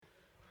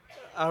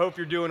I hope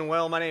you're doing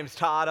well. My name's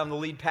Todd. I'm the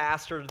lead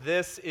pastor.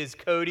 This is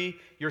Cody,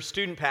 your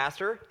student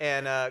pastor,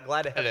 and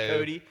glad to have Hello.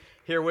 Cody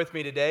here with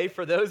me today.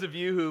 For those of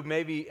you who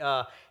maybe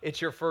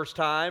it's your first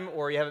time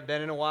or you haven't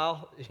been in a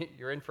while,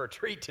 you're in for a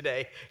treat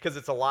today because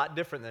it's a lot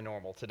different than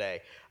normal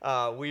today.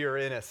 We are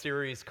in a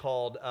series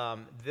called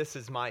This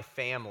Is My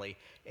Family,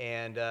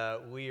 and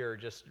we are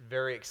just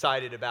very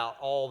excited about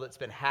all that's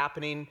been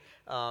happening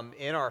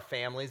in our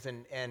families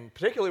and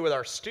particularly with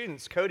our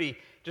students. Cody,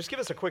 just give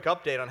us a quick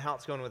update on how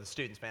it's going with the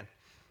students, man.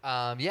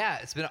 Yeah,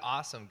 it's been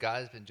awesome. God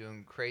has been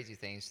doing crazy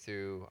things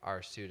through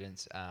our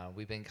students.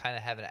 We've been kind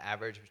of having an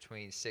average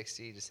between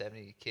 60 to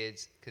 70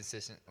 kids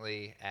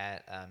consistently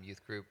at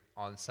youth group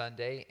on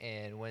Sunday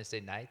and Wednesday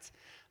nights.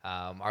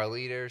 Our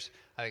leaders,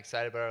 I'm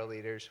excited about our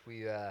leaders.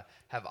 We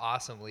have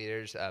awesome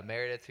leaders.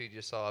 Meredith, who you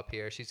just saw up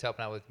here, she's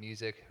helping out with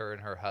music, her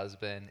and her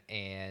husband.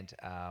 And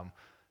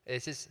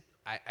it's just,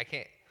 I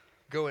can't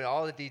go into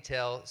all the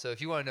detail. So if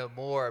you want to know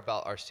more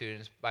about our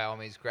students, by all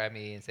means, grab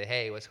me and say,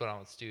 hey, what's going on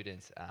with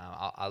students?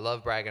 I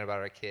love bragging about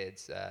our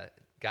kids.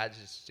 God's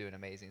just doing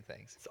amazing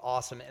things. It's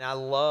awesome, and I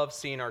love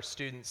seeing our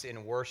students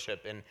in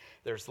worship, and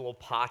there's little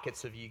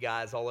pockets of you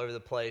guys all over the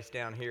place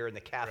down here in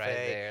the cafe.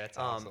 Right there, that's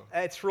awesome.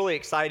 It's really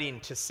exciting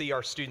to see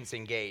our students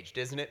engaged,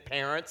 isn't it,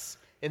 parents?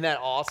 Isn't that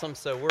awesome?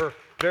 So we're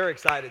very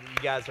excited that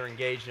you guys are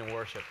engaged in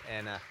worship,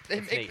 and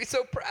They make me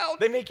so proud.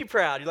 They make you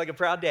proud. You're like a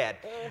proud dad.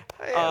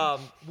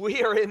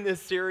 We are in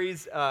this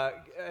series,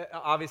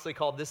 obviously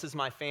called This Is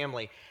My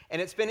Family.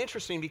 And it's been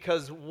interesting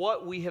because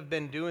what we have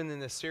been doing in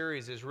this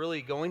series is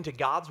really going to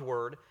God's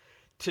Word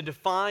to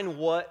define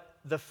what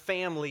the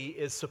family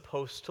is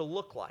supposed to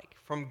look like.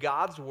 From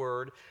God's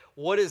Word,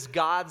 what is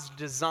God's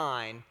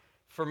design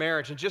for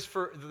marriage? And just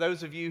for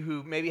those of you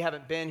who maybe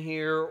haven't been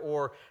here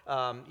or,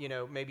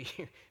 maybe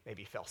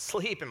you fell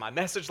asleep in my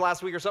message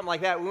last week or something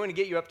like that, we want to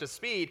get you up to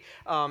speed.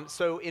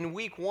 So in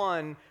week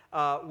one,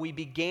 we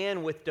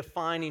began with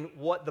defining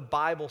what the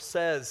Bible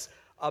says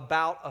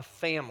about a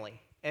family.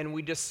 And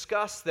we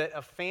discussed that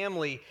a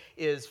family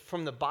is,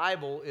 from the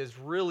Bible, is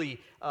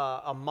really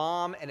a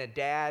mom and a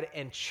dad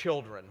and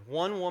children.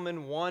 One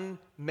woman, one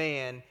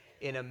man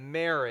in a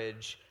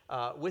marriage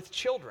with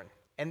children.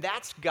 And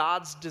that's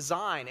God's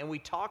design. And we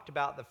talked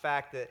about the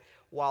fact that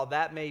while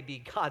that may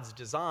be God's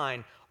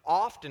design,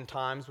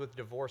 oftentimes with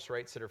divorce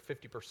rates that are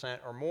 50%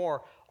 or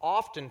more,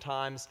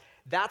 oftentimes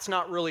that's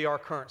not really our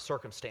current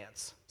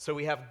circumstance. So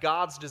we have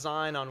God's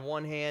design on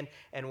one hand,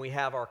 and we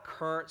have our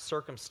current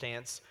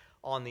circumstance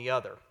on the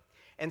other.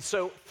 And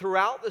so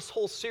throughout this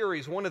whole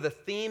series, one of the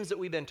themes that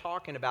we've been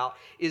talking about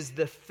is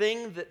the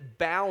thing that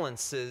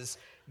balances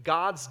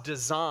God's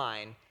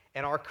design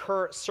and our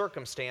current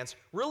circumstance,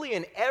 really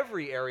in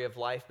every area of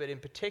life, but in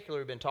particular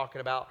we've been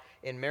talking about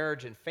in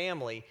marriage and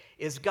family,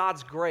 is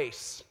God's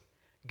grace.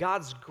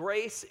 God's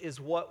grace is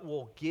what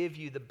will give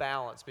you the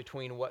balance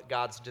between what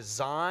God's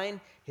design,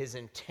 His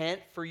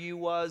intent for you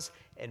was,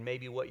 and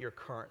maybe what your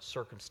current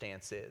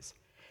circumstance is.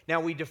 Now,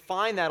 we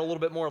defined that a little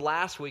bit more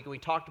last week, and we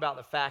talked about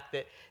the fact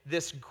that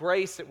this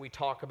grace that we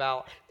talk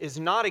about is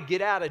not a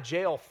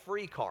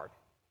get-out-of-jail-free card.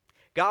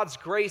 God's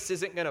grace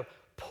isn't going to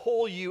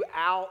pull you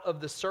out of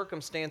the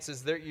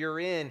circumstances that you're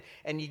in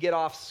and you get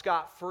off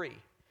scot-free.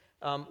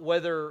 If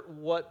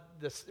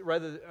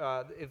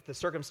the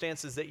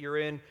circumstances that you're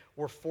in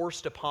were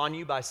forced upon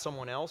you by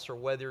someone else, or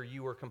whether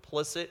you were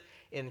complicit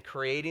in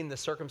creating the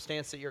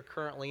circumstance that you're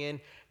currently in,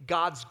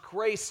 God's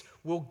grace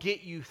will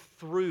get you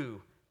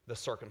through the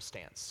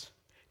circumstance.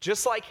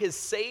 Just like His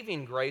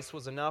saving grace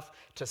was enough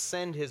to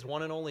send His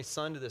one and only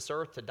Son to this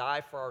earth to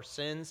die for our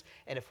sins,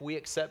 and if we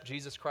accept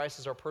Jesus Christ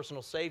as our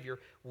personal Savior,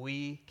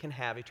 we can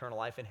have eternal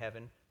life in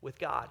heaven with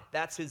God.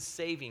 That's His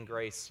saving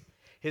grace.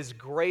 His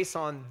grace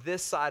on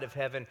this side of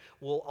heaven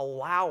will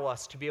allow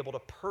us to be able to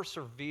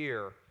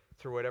persevere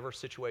through whatever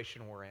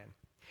situation we're in.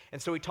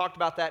 And so we talked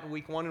about that in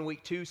week one and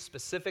week two.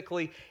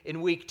 Specifically,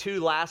 in week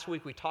two last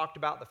week, we talked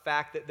about the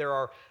fact that there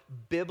are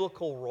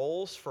biblical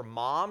roles for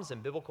moms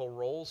and biblical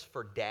roles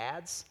for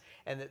dads,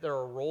 and that there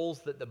are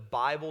roles that the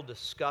Bible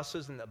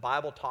discusses and the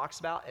Bible talks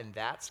about, and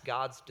that's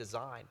God's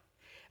design.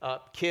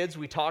 Kids,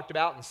 we talked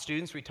about, and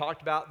students, we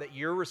talked about that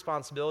your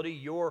responsibility,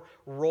 your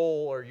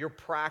role, or your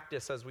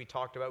practice, as we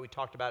talked about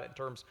it in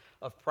terms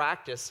of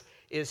practice,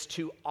 is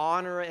to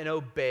honor and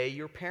obey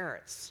your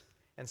parents.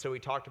 And so we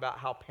talked about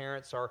how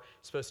parents are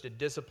supposed to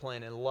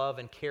discipline and love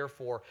and care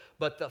for.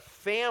 But the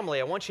family,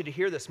 I want you to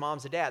hear this,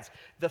 moms and dads,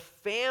 the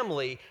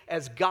family,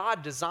 as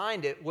God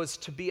designed it, was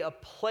to be a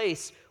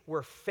place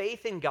where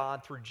faith in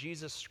God through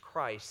Jesus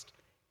Christ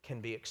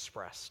can be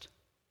expressed.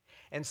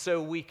 And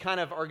so we kind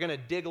of are going to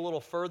dig a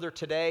little further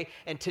today.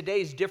 And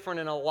today's different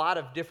in a lot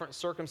of different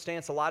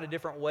circumstances, a lot of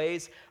different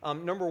ways.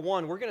 Number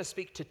one, we're going to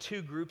speak to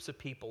two groups of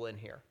people in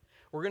here.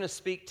 We're going to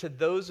speak to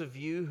those of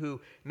you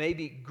who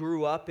maybe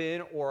grew up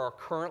in or are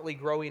currently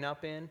growing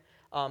up in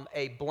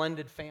a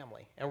blended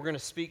family. And we're going to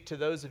speak to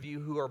those of you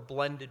who are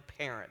blended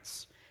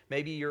parents.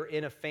 Maybe you're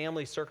in a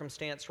family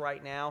circumstance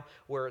right now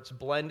where it's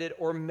blended,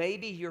 or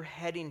maybe you're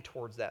heading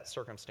towards that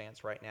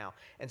circumstance right now.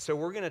 And so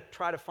we're going to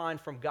try to find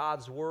from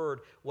God's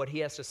Word what He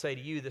has to say to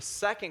you. The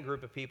second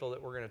group of people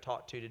that we're going to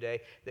talk to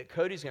today, that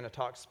Cody's going to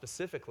talk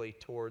specifically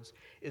towards,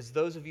 is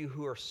those of you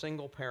who are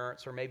single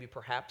parents, or maybe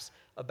perhaps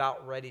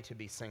about ready to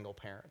be single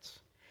parents.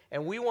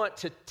 And we want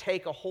to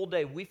take a whole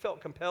day. We felt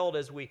compelled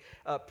as we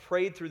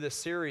prayed through this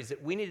series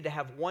that we needed to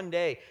have one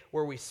day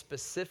where we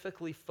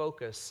specifically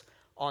focus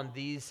on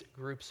these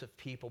groups of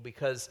people,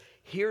 because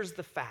here's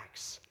the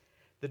facts.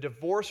 The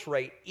divorce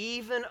rate,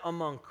 even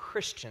among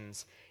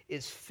Christians,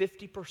 is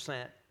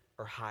 50%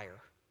 or higher.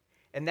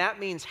 And that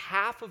means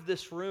half of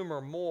this room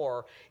or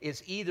more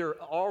is either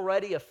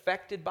already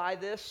affected by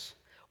this,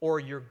 or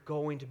you're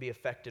going to be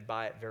affected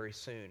by it very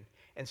soon.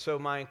 And so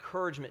my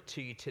encouragement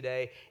to you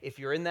today, if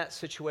you're in that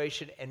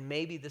situation and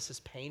maybe this is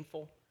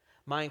painful,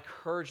 my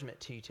encouragement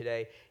to you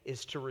today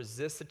is to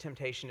resist the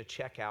temptation to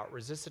check out,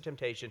 resist the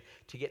temptation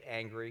to get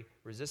angry,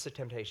 resist the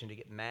temptation to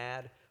get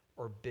mad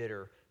or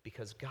bitter,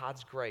 because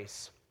God's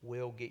grace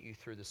will get you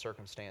through the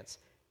circumstance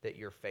that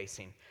you're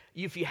facing.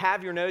 If you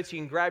have your notes, you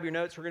can grab your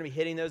notes. We're going to be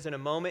hitting those in a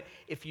moment.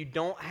 If you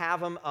don't have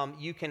them,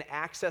 you can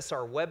access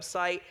our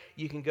website.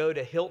 You can go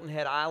to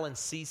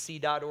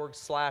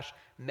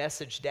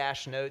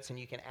hiltonheadislandcc.org/message-notes, and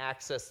you can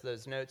access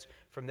those notes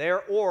from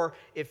there. Or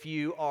if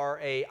you are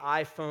an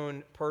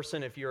iPhone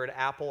person, if you're an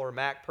Apple or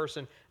Mac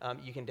person,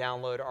 you can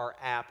download our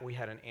app. We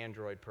had an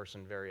Android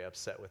person very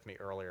upset with me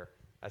earlier.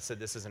 I said,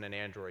 this isn't an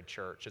Android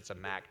church. It's a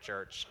Mac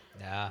church.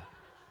 Yeah.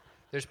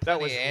 There's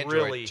plenty of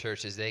Android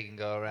churches they can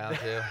go around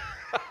to.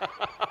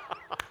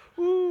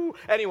 Woo.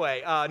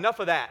 Anyway,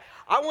 enough of that.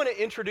 I want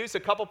to introduce a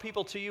couple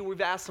people to you.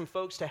 We've asked some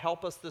folks to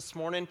help us this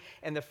morning,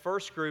 and the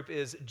first group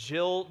is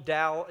Jill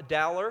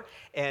Dowler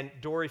and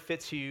Dory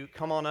Fitzhugh.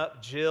 Come on up,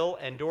 Jill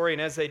and Dory,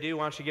 and as they do,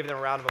 why don't you give them a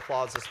round of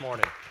applause this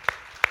morning.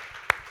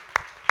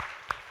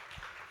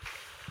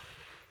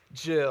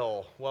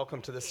 Jill, welcome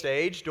to the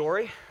stage.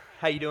 Dory,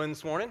 how you doing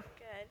this morning?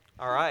 Good.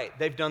 All right.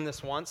 They've done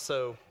this once,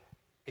 so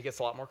it gets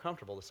a lot more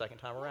comfortable the second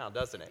time around,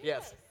 doesn't it?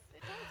 Yes.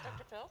 It does,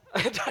 Dr. Phil.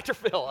 Dr.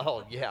 Phil,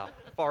 oh yeah,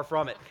 far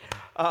from it.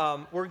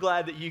 We're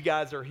glad that you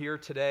guys are here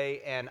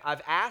today, and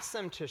I've asked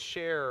them to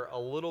share a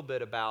little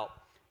bit about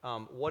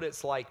what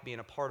it's like being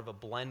a part of a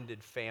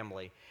blended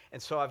family.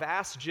 And so I've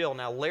asked Jill.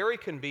 Now, Larry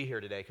couldn't be here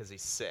today because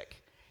he's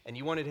sick, and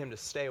you wanted him to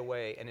stay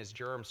away and his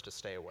germs to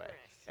stay away.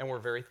 Correct. And we're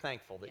very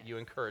thankful that you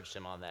encouraged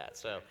him on that.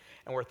 So,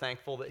 and we're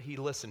thankful that he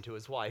listened to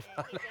his wife.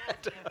 Yes, he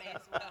does.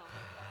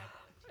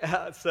 He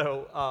obeys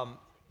well.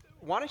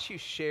 Why don't you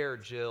share,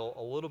 Jill,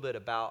 a little bit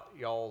about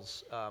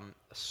y'all's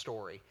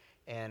story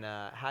and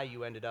how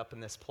you ended up in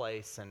this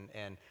place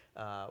and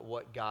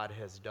what God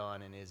has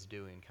done and is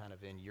doing kind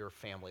of in your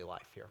family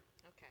life here.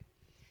 Okay.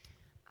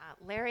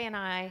 Larry and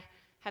I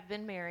have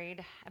been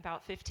married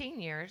about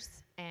 15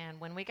 years, and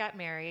when we got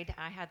married,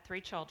 I had 3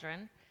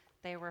 children.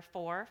 They were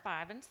 4,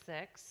 5, and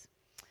 6,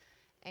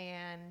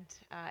 and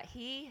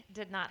he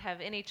did not have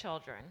any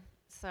children.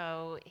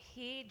 So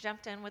he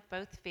jumped in with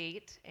both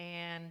feet,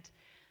 and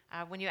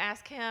when you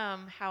ask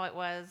him how it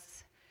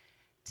was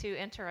to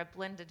enter a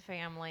blended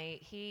family,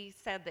 he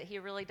said that he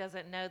really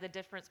doesn't know the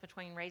difference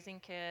between raising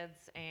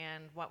kids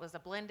and what was a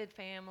blended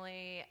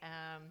family.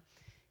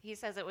 He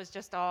says it was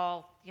just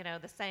all,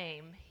 the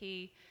same.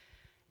 He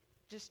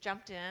just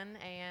jumped in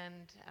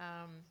and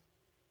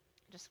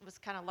just was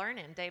kind of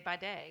learning day by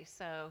day.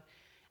 So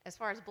as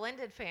far as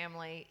blended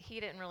family, he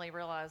didn't really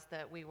realize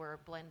that we were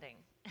blending.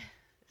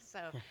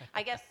 So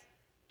I guess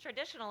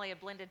traditionally, a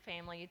blended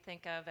family you'd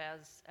think of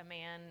as a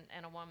man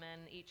and a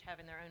woman each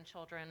having their own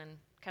children and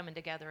coming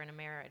together in a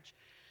marriage.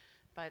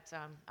 But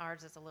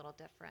ours is a little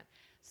different.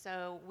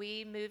 So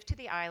we moved to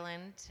the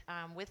island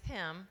with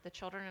him. The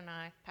children and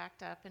I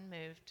packed up and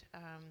moved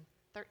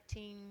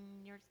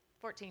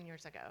 14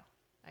 years ago,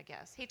 I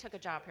guess. He took a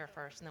job here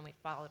first, and then we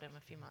followed him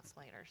a few months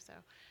later.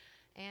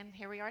 And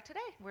here we are today.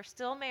 We're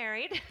still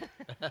married.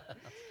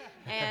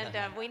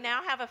 And we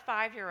now have a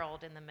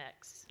 5-year-old in the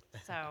mix.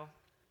 So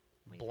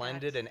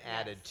blended and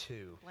added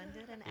to.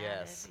 Blended and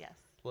yes. added, yes.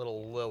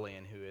 Little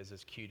Lillian, who is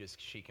as cute as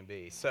she can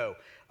be. So,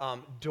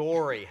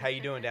 Dory, how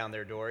you doing down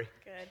there, Dory?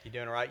 Good. You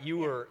doing all right? You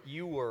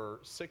were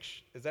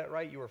 6. Is that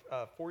right? You were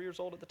 4 years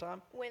old at the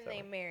time. When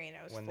they married,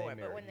 I was 4, but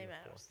when they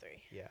met, I was 3.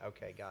 Yeah.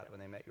 Okay. Got it. When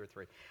they met, you were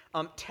 3.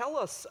 Tell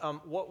us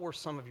what were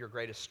some of your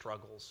greatest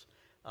struggles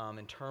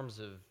in terms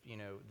of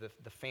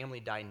the family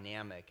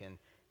dynamic and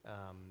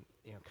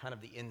kind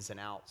of the ins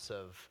and outs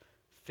of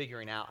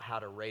figuring out how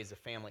to raise a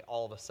family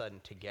all of a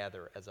sudden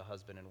together as a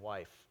husband and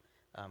wife,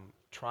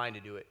 trying to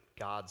do it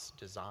God's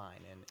design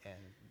and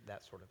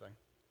that sort of thing.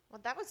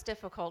 Well, that was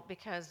difficult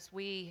because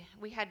we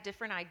had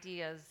different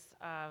ideas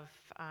of,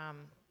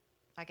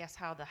 I guess,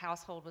 how the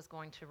household was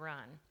going to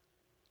run.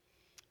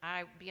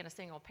 I, being a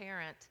single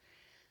parent,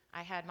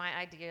 I had my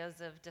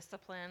ideas of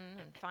discipline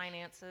and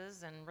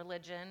finances and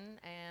religion,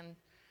 and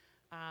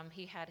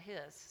he had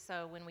his.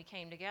 So when we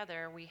came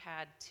together, we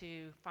had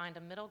to find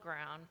a middle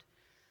ground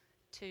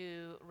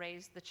to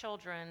raise the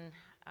children.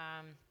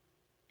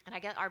 And I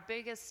guess our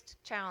biggest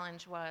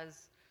challenge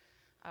was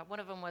One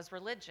of them was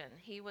religion.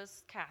 He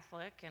was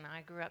Catholic, and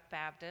I grew up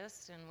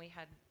Baptist, and we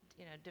had,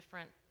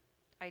 different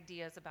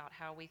ideas about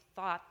how we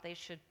thought they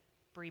should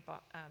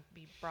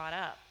be brought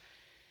up.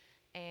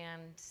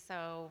 And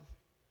so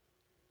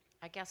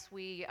I guess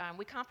we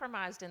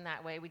compromised in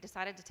that way. We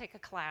decided to take a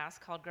class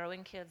called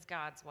Growing Kids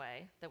God's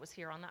Way that was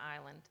here on the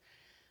island.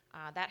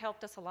 That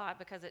helped us a lot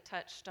because it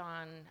touched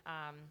on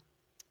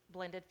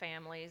blended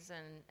families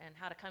and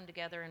how to come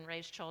together and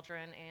raise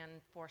children. And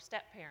for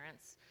step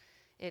parents,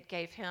 it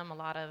gave him a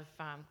lot of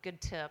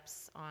good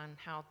tips on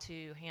how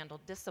to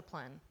handle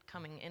discipline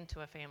coming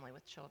into a family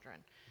with children.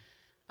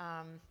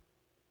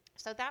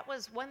 So that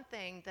was one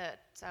thing that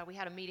we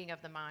had a meeting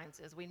of the minds,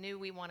 is we knew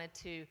we wanted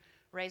to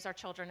raise our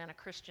children in a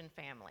Christian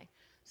family.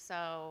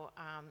 So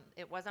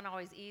it wasn't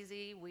always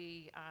easy.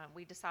 We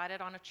decided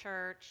on a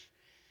church,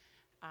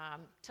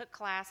 took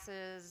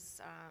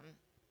classes,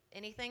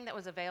 anything that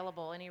was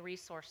available, any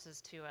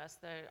resources to us.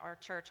 Our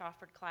church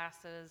offered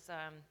classes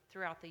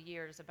throughout the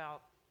years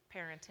about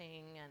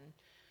parenting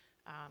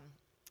and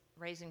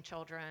raising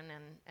children,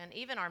 and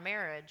even our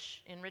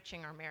marriage,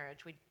 enriching our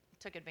marriage. We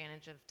took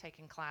advantage of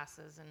taking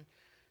classes and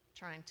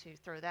trying to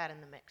throw that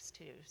in the mix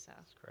too. So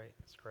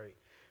That's great.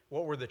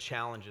 What were the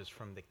challenges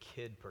from the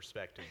kid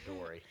perspective,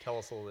 Dory? Tell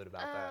us a little bit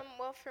about that.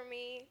 Well, for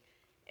me,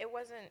 it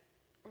wasn't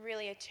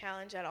really a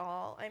challenge at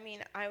all. I mean,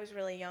 I was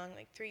really young,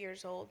 like 3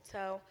 years old,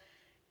 so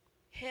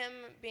him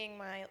being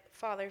my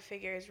father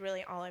figure is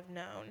really all I've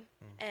known.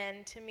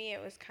 And to me,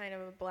 it was kind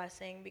of a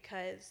blessing,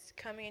 because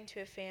coming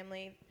into a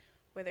family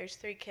where there's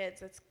 3 kids,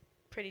 that's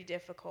pretty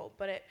difficult.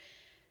 But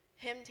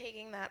him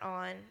taking that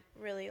on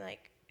really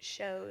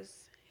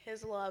shows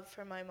his love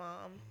for my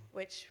mom,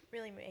 which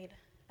really made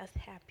us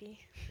happy.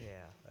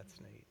 Yeah, that's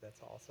neat.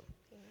 That's awesome.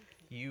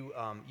 You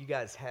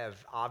guys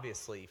have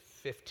obviously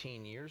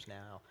 15 years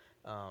now.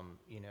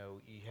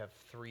 You have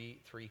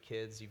three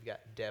kids. You've got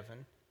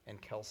Devin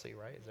and Kelsey,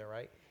 right? Is that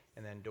right?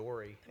 And then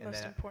Dory. The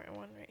most important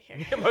one right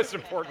here. The most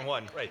important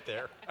one right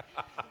there.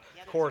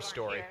 Core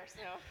story. here,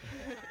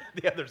 so.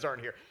 The others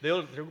aren't here.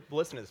 They'll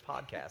listen to this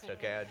podcast,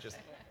 okay? I just,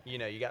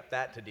 you got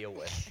that to deal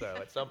with, so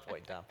at some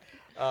point in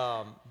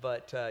time.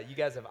 But you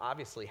guys have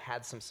obviously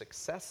had some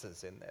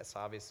successes in this.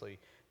 Obviously,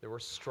 there were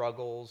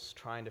struggles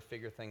trying to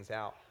figure things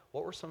out.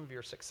 What were some of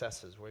your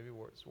successes? Maybe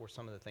were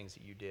some of the things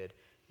that you did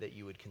that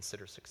you would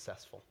consider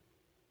successful?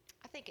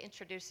 I think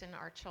introducing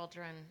our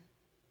children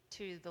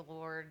to the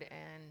Lord,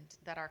 and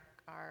that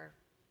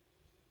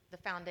the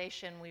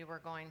foundation we were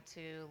going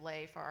to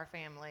lay for our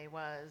family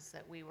was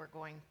that we were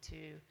going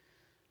to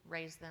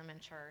raise them in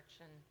church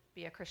and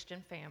be a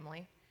Christian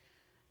family.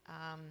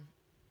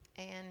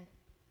 And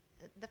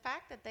the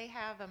fact that they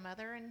have a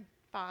mother and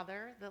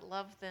father that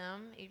love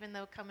them, even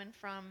though coming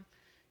from,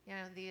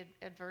 the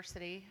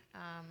adversity,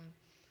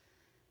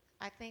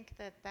 I think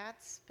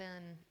that's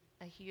been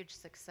a huge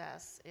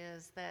success,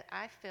 is that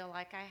I feel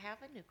like I have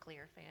a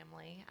nuclear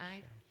family.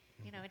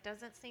 It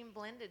doesn't seem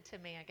blended to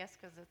me, I guess,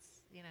 because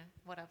it's,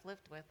 what I've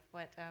lived with.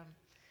 But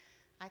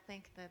I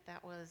think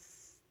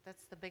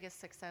that's the biggest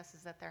success,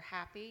 is that they're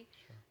happy.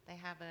 Sure. They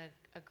have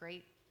a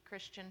great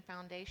Christian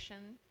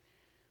foundation,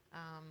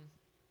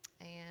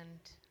 and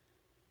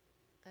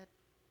that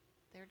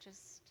they're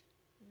just,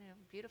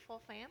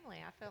 beautiful family.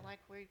 I feel like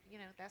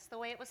that's the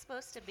way it was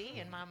supposed to be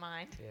in my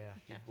mind. Yeah,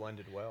 you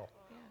blended well.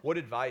 Yeah. What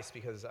advice,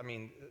 because,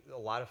 a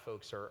lot of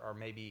folks are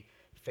maybe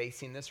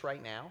facing this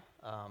right now,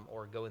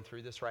 or going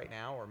through this right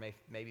now, or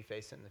maybe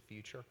face it in the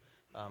future,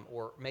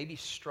 or maybe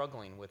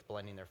struggling with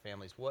blending their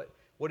families.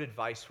 What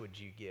advice would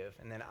you give?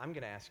 And then I'm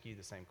going to ask you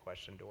the same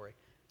question, Dory,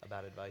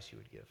 about advice you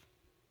would give.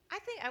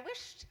 I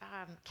wish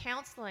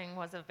counseling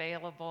was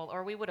available,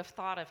 or we would have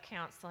thought of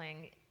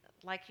counseling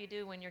like you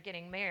do when you're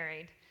getting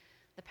married.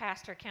 The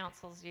pastor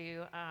counsels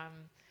you.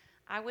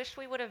 I wish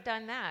we would have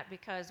done that,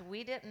 because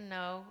we didn't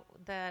know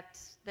that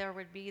there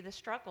would be the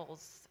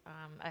struggles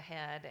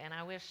ahead, and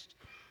I wished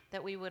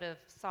that we would have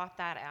sought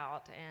that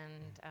out.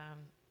 And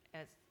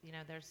as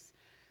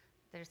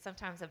there's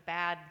sometimes a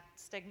bad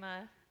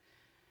stigma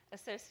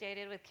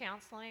associated with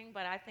counseling,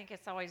 but I think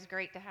it's always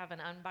great to have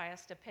an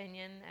unbiased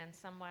opinion and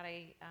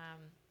somebody,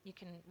 you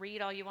can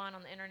read all you want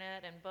on the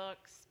internet and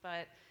books,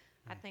 but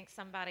I think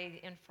somebody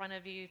in front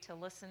of you to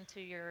listen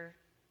to your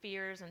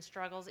fears and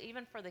struggles,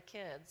 even for the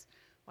kids,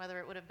 whether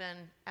it would have been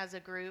as a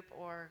group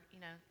or,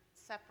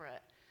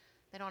 separate.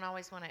 They don't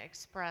always want to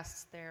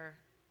express their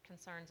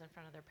concerns in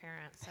front of their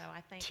parents. So I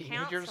think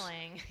Teenagers?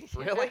 counseling.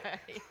 Really?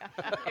 Yeah,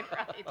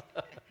 right.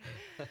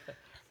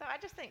 So I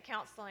just think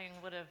counseling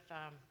would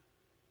have,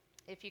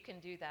 if you can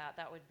do that,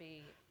 that would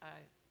be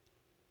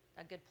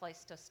a good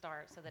place to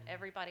start, so that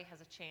everybody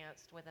has a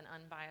chance with an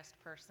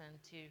unbiased person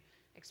to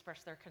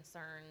express their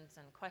concerns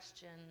and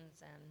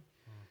questions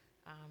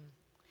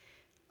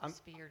and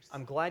fears.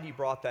 I'm glad you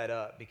brought that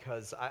up,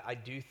 because I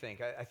do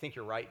think, I think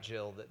you're right,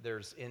 Jill, that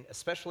there's,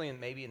 especially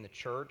maybe in the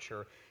church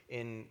or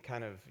in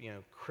kind of,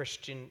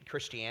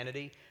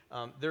 Christianity,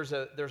 there's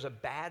a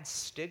bad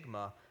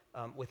stigma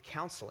with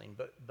counseling,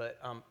 but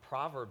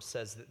Proverbs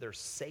says that there's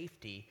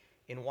safety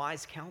in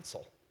wise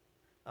counsel.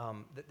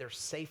 that there's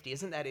safety.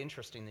 Isn't that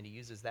interesting that he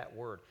uses that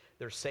word?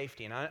 There's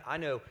safety. And I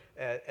know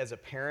as a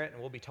parent,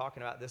 and we'll be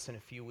talking about this in a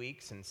few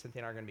weeks, and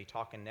Cynthia and I are going to be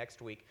talking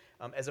next week.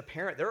 As a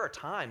parent, there are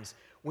times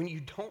when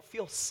you don't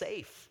feel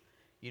safe.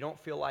 You don't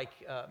feel like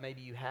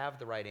maybe you have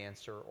the right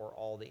answer or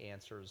all the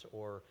answers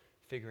or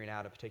figuring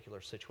out a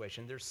particular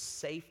situation. There's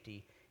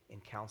safety in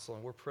counsel,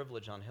 and we're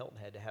privileged on Hilton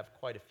Head to have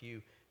quite a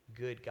few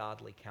good,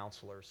 godly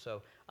counselors.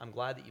 So I'm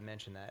glad that you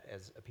mentioned that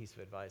as a piece of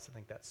advice. I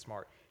think that's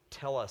smart.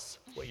 Tell us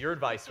what your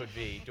advice would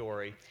be,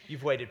 Dory.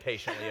 You've waited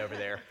patiently over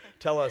there.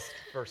 Tell us,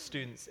 for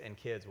students and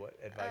kids, what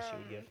advice you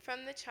would give.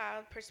 From the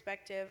child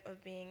perspective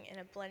of being in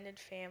a blended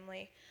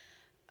family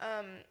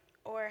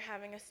or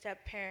having a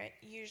step-parent,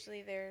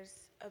 usually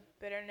there's a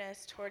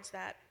bitterness towards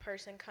that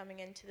person coming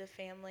into the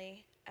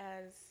family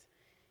as,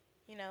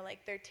 like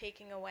they're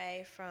taking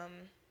away from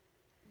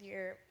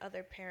your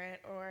other parent,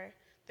 or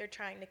they're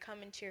trying to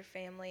come into your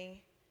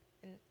family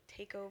and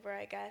take over,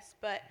 I guess.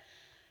 But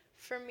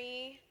for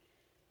me,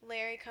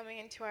 Larry coming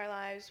into our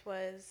lives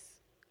was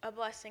a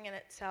blessing in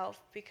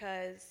itself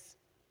because,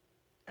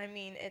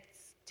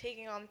 it's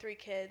taking on 3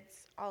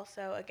 kids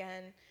also,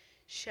 again,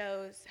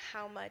 shows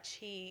how much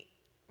he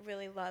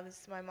really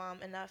loves my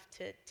mom enough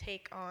to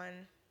take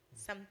on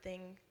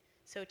something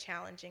so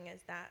challenging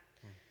as that.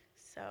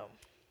 So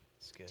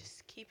that's good.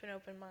 Just keep an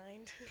open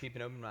mind. Keep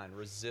an open mind.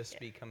 Resist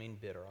becoming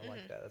bitter. I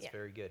like that. That's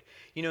very good.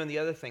 And the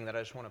other thing that I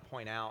just want to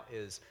point out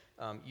is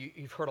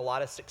you've heard a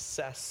lot of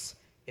success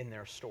in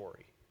their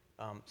story.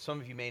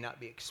 Some of you may not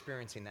be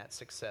experiencing that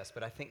success,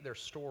 but I think their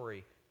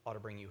story ought to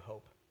bring you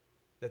hope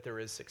that there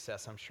is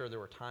success. I'm sure there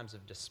were times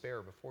of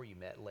despair before you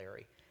met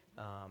Larry.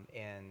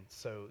 And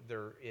so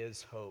there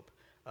is hope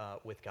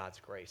with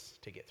God's grace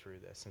to get through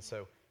this. And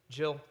so,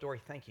 Jill, Dory,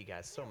 thank you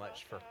guys so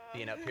much for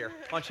being up here.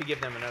 Why don't you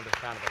give them another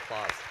round of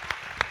applause?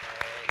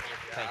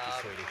 Thank you,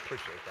 sweetie.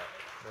 Appreciate that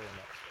very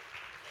much.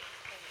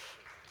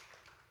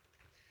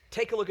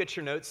 Take a look at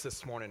your notes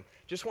this morning.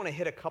 Just want to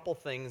hit a couple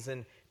things,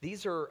 and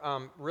these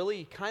are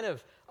really kind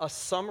of a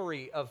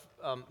summary of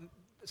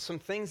some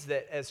things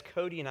that, as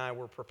Cody and I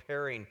were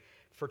preparing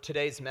for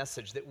today's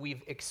message, that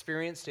we've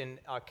experienced in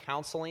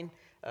counseling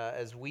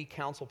as we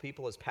counsel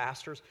people as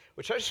pastors,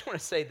 which I just want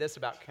to say this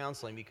about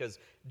counseling because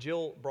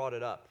Jill brought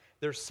it up.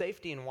 There's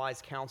safety in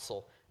wise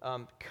counsel.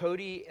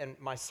 Cody and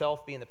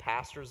myself, being the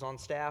pastors on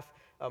staff,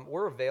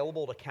 we're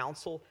available to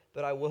counsel,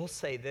 but I will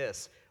say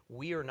this,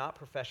 we are not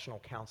professional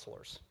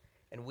counselors,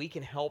 and we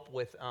can help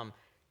with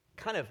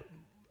kind of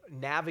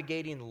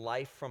navigating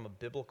life from a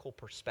biblical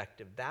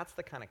perspective. That's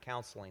the kind of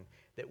counseling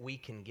that we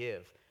can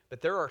give.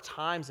 But there are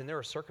times and there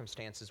are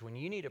circumstances when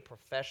you need a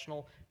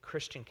professional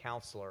Christian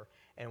counselor,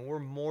 and we're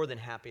more than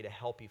happy to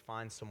help you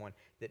find someone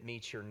that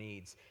meets your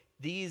needs.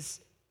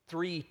 These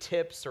 3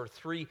 tips or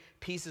 3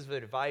 pieces of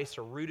advice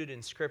are rooted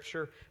in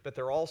Scripture, but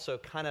they're also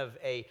kind of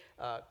a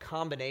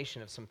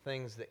combination of some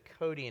things that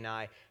Cody and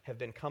I have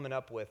been coming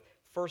up with.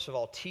 First of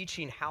all,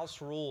 teaching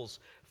house rules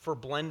for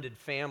blended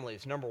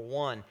families. Number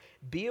 1,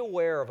 be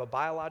aware of a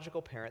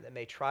biological parent that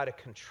may try to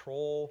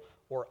control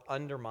or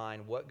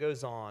undermine what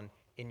goes on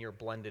in your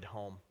blended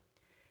home.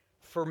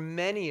 For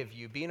many of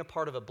you, being a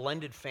part of a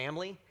blended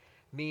family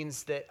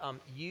means that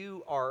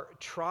you are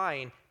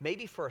trying,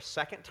 maybe for a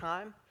second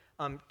time,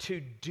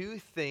 to do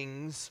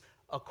things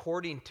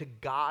according to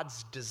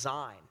God's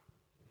design.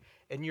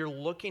 And you're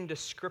looking to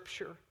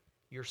Scripture.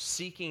 You're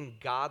seeking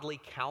godly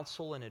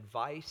counsel and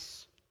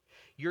advice.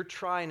 You're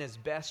trying as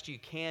best you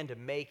can to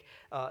make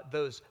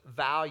those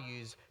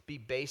values be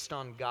based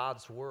on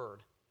God's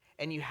Word.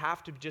 And you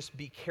have to just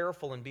be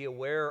careful and be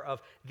aware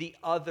of the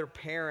other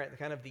parent,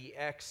 kind of the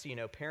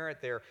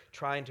parent there,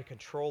 trying to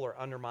control or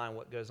undermine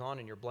what goes on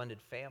in your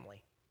blended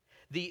family.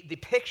 The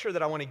picture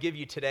that I want to give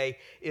you today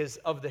is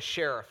of the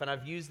sheriff, and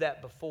I've used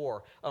that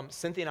before.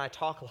 Cynthia and I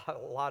talk a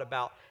lot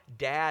about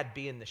dad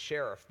being the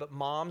sheriff, but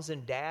moms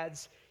and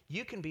dads,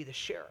 you can be the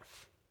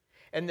sheriff.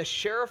 And the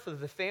sheriff of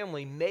the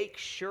family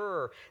makes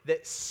sure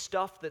that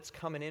stuff that's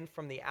coming in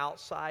from the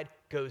outside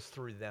goes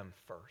through them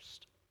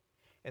first.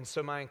 And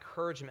so my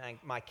encouragement,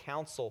 my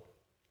counsel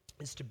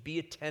is to be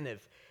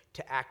attentive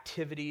to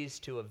activities,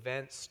 to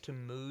events, to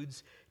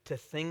moods, to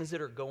things that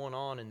are going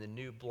on in the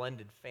new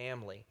blended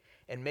family.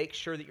 And make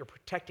sure that you're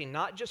protecting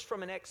not just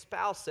from an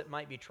ex-spouse that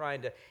might be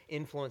trying to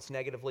influence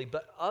negatively,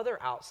 but other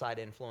outside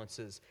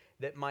influences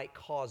that might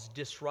cause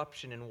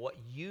disruption in what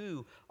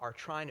you are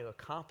trying to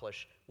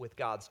accomplish with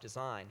God's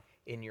design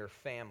in your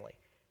family.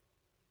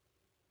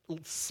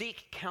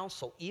 Seek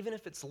counsel, even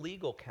if it's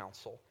legal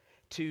counsel,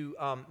 to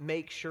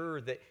make sure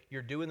that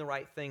you're doing the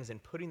right things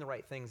and putting the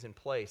right things in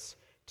place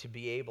to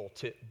be able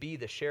to be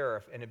the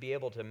sheriff and to be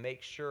able to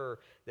make sure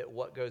that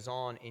what goes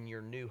on in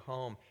your new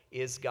home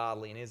is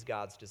godly and is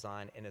God's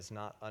design and is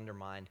not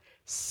undermined.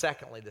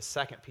 Secondly, the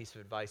second piece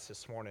of advice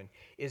this morning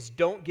is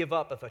don't give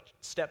up if a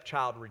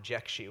stepchild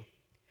rejects you.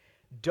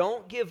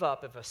 Don't give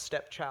up if a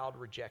stepchild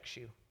rejects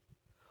you.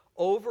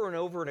 Over and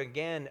over and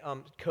again,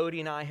 Cody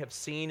and I have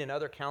seen, and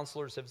other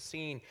counselors have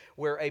seen,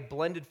 where a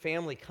blended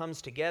family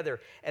comes together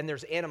and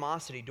there's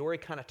animosity. Dory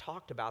kind of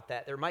talked about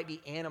that. There might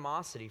be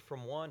animosity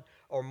from one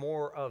or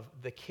more of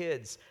the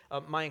kids.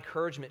 My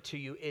encouragement to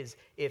you is,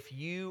 if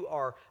you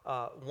are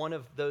one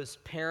of those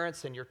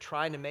parents and you're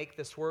trying to make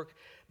this work,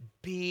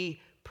 be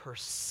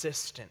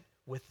persistent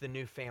with the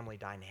new family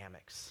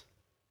dynamics.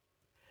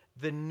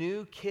 The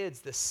new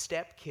kids, the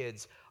step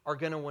kids, are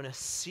going to want to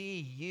see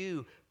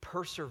you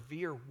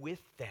persevere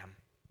with them.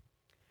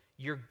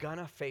 You're going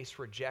to face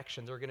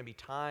rejection. There are going to be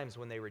times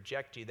when they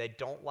reject you. They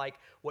don't like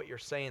what you're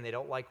saying. They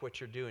don't like what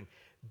you're doing.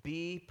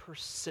 Be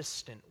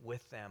persistent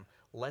with them.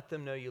 Let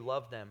them know you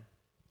love them.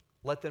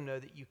 Let them know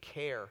that you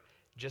care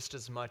just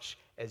as much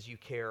as you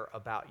care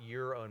about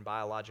your own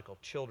biological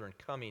children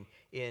coming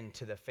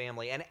into the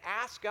family. And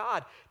ask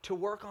God to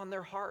work on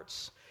their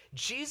hearts.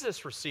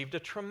 Jesus received a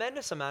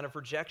tremendous amount of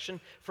rejection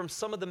from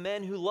some of the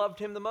men who loved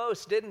him the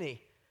most, didn't he?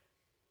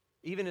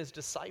 Even his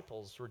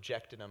disciples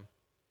rejected him,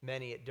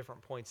 many at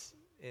different points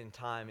in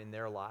time in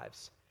their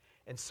lives.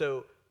 And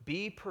so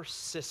be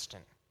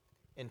persistent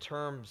in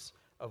terms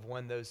of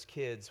when those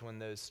kids, when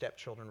those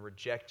stepchildren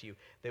reject you.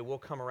 They will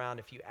come around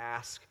if you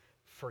ask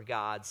for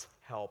God's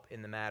help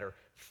in the matter.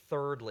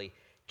 Thirdly,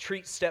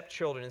 treat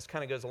stepchildren, this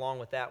kind of goes along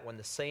with that one,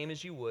 the same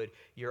as you would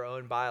your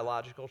own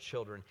biological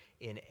children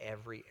in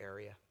every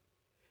area.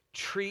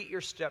 Treat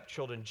your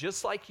stepchildren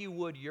just like you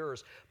would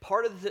yours.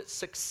 Part of the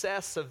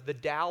success of the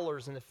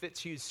Dowlers and the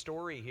Fitzhughes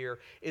story here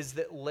is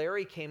that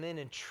Larry came in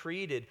and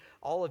treated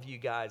all of you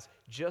guys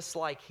just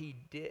like he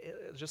did,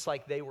 just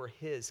like they were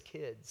his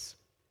kids.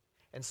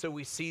 And so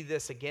we see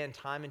this again,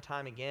 time and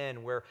time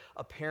again, where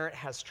a parent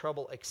has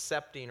trouble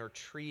accepting or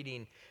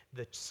treating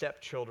the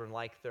stepchildren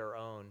like their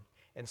own.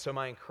 And so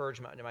my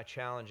encouragement and my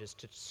challenge is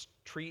to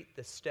treat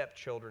the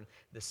stepchildren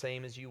the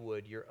same as you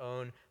would your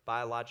own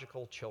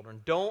biological children.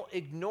 Don't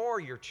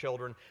ignore your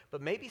children,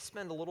 but maybe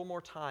spend a little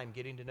more time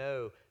getting to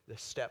know the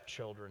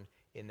stepchildren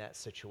in that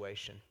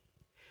situation.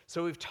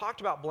 So we've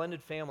talked about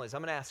blended families.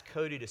 I'm going to ask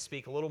Cody to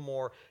speak a little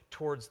more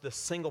towards the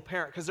single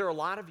parent, because there are a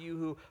lot of you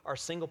who are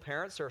single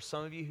parents. There are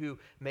some of you who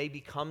may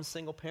become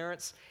single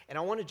parents. And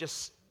I want to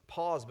just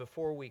pause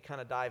before we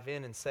kind of dive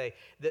in and say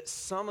that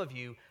some of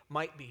you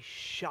might be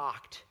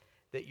shocked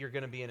that you're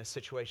going to be in a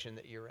situation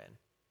that you're in.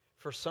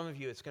 For some of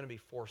you, it's going to be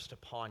forced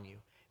upon you.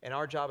 And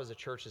our job as a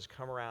church is to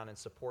come around and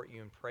support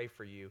you and pray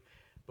for you.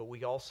 But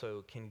we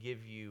also can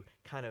give you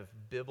kind of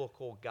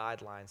biblical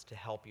guidelines to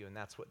help you. And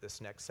that's what this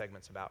next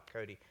segment's about.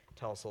 Cody,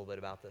 tell us a little bit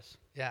about this.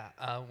 Yeah,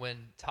 when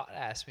Todd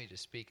asked me to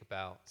speak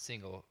about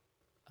single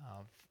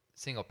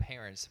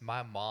parents,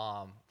 my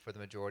mom, for the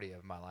majority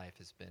of my life,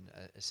 has been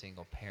a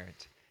single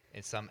parent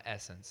in some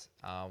essence.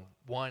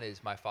 One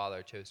is my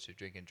father chose to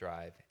drink and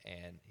drive,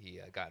 and he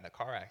got in a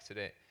car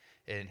accident,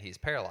 and he's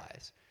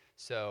paralyzed.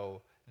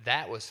 So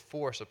that was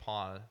forced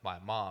upon my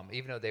mom.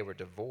 Even though they were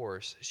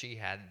divorced, she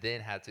had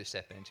to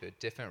step into a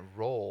different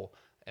role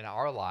in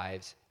our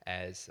lives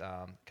as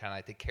kind of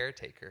like the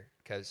caretaker,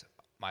 because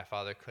my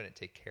father couldn't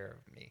take care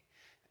of me.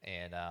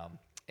 And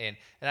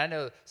I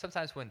know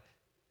sometimes when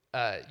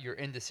you're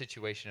in the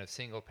situation of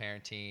single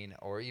parenting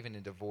or even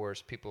in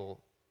divorce,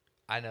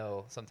 I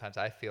know sometimes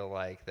I feel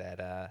like that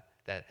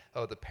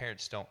the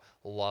parents don't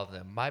love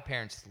them. My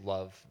parents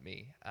love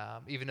me,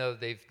 even though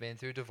they've been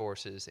through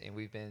divorces and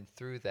we've been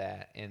through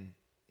that, and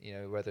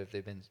whether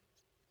they've been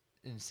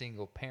in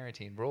single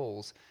parenting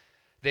roles,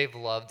 they've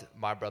loved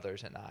my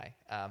brothers and I.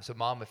 So,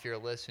 Mom, if you're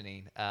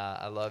listening,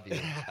 I love you.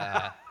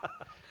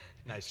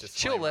 Nice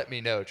disclaimer. She'll let me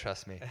know,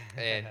 trust me.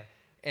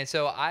 And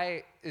so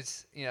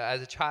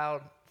as a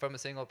child from a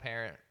single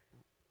parent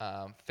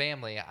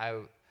family,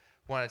 I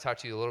want to talk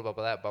to you a little bit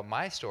about that, about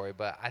my story,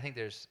 but I think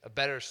there's a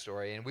better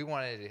story, and we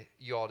wanted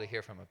you all to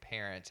hear from a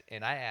parent.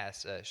 And I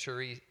asked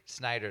Cherie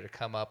Snyder to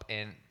come up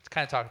and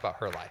kind of talk about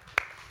her life.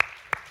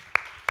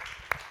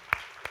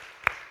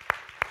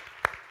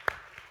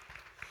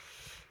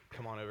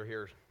 Come on over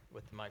here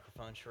with the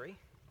microphone, Cherie.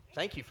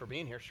 Thank you for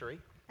being here, Cherie.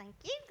 Thank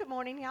you. Good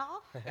morning,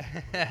 y'all.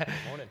 Good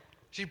morning.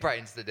 She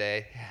brightens the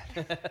day.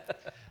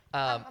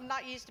 I'm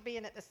not used to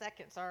being at the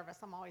second service.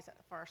 I'm always at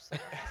the first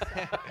service.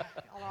 So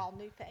y'all are all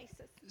new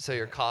faces. So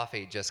your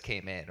coffee just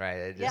came in, right?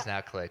 It just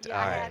now clicked.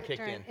 Yeah, all I right. had it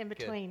Kicked in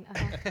between.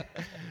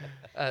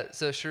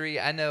 So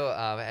Cherie, I know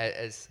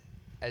as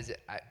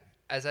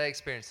I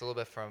experienced a little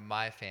bit from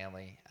my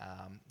family,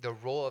 the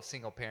role of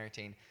single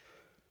parenting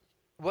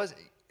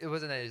wasn't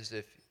as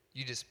if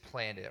you just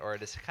planned it or it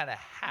just kind of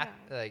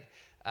happened,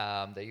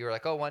 that you were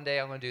like, oh, one day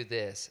I'm going to do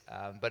this,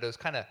 but it was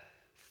kind of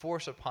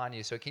forced upon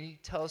you. So can you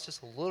tell us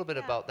just a little bit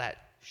about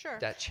that? Sure.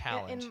 That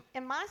challenge.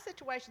 In my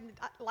situation,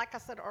 like I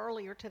said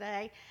earlier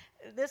today,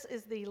 this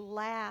is the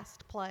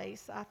last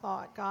place I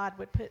thought God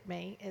would put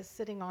me, is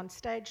sitting on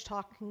stage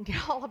talking to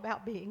y'all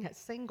about being a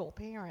single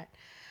parent.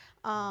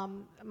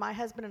 My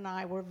husband and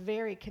I were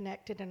very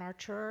connected in our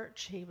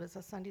church. He was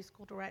a Sunday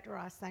school director.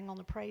 I sang on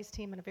the praise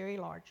team in a very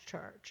large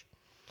church.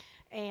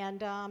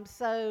 And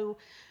so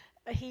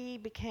he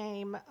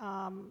became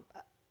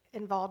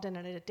involved in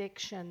an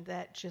addiction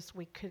that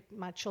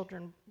my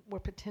children were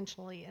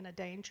potentially in a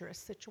dangerous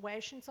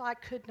situation, so I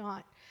could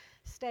not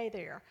stay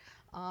there.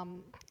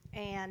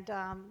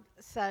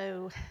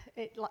 So,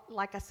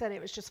 like I said,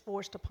 it was just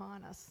forced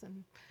upon us.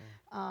 And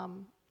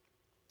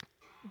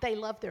they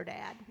love their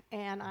dad,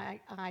 and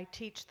I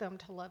teach them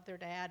to love their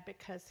dad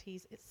because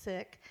he's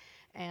sick.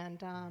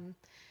 And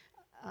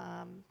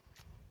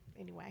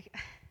anyway.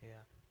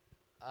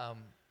 Yeah.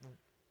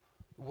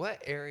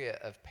 What area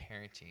of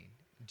parenting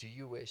do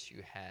you wish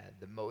you had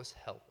the most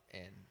help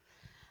in?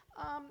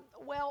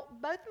 Well,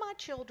 both my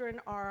children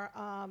are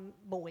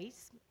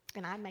boys,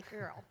 and I'm a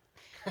girl.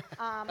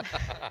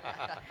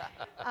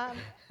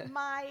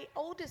 My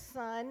oldest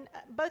son,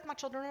 both my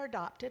children are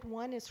adopted.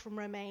 One is from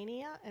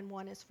Romania and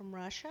one is from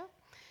Russia.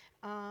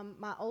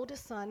 My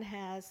oldest son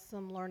has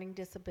some learning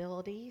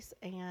disabilities,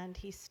 and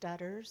he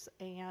stutters,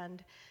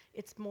 and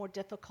it's more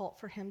difficult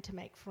for him to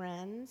make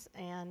friends.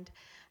 And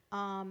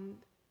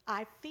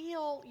I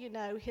feel,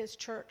 his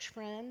church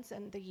friends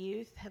and the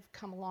youth have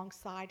come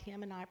alongside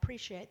him, and I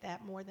appreciate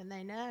that more than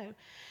they know.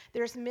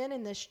 There's men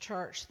in this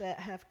church that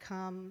have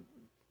come,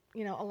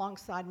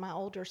 alongside my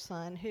older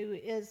son, who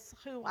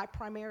I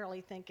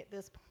primarily think at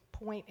this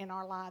point in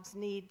our lives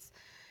needs,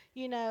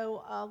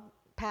 a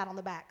pat on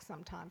the back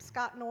sometimes.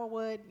 Scott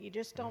Norwood, you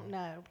just don't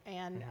know.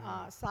 And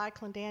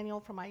Cyclone Daniel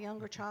for my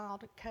younger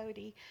child,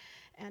 Cody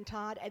and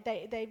Todd,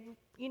 they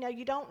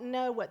you don't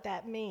know what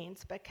that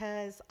means,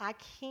 because I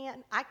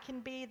can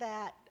be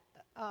that,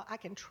 I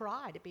can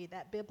try to be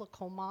that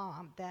biblical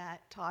mom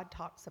that Todd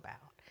talks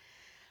about,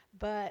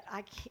 but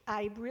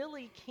I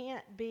really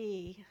can't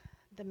be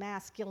the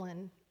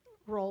masculine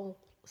role,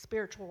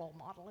 spiritual role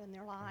model in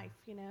their life.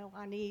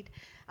 I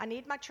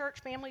need my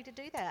church family to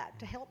do that,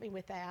 to help me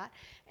with that,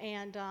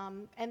 and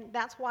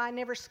that's why I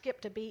never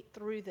skipped a beat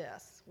through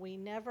this. We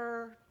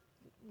never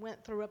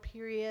went through a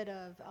period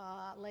of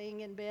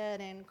laying in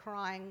bed and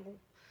crying,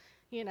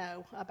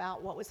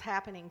 about what was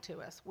happening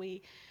to us.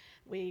 We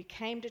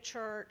came to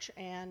church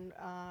and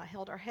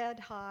held our head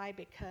high,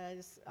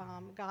 because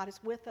God is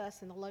with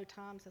us in the low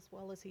times as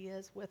well as He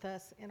is with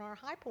us in our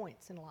high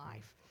points in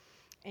life.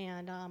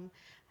 And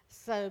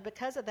so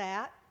because of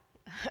that,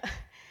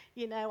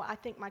 I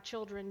think my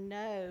children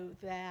know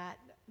that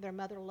their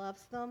mother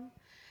loves them.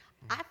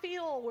 I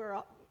feel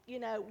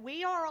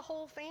we are a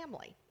whole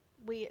family.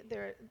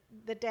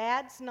 The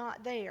dad's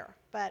not there,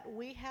 but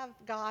we have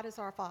God as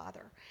our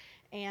Father,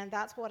 and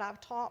that's what I've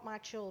taught my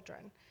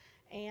children.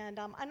 And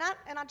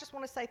I just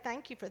want to say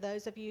thank you for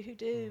those of you who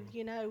do,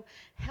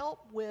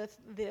 help with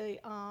the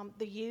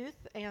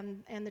youth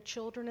and the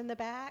children in the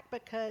back,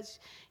 because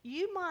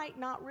you might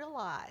not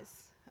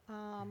realize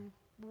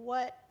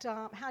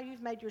how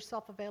you've made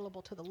yourself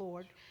available to the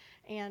Lord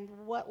and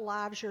what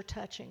lives you're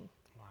touching.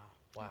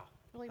 Wow.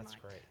 Really That's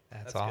might. great.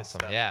 That's good awesome.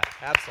 stuff. Yeah.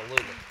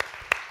 Absolutely.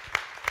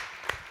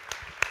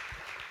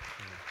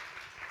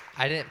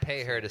 I didn't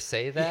pay her to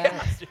say that.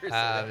 Yeah, seriously,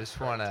 I just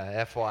want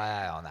to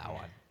FYI on that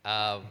one.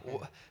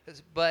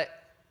 But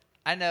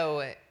I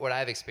know what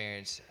I've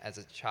experienced as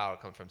a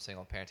child coming from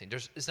single parenting.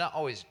 It's not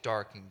always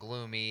dark and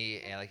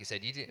gloomy, and like you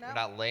said, you're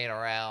not laying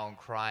around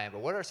crying.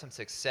 But what are some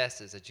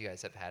successes that you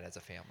guys have had as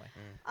a family?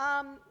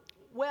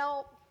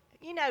 Well,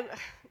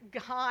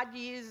 God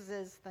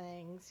uses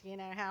things,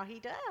 how He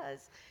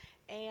does.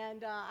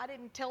 And I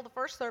didn't tell the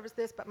first service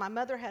this, but my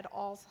mother had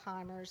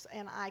Alzheimer's,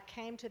 and I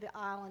came to the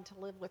island to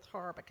live with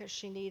her because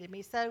she needed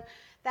me. So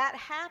that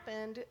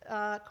happened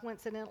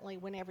coincidentally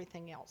when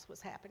everything else was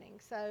happening.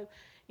 So,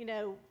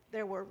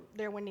 there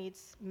were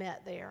needs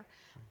met there.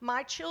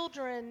 My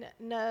children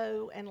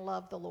know and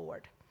love the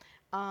Lord.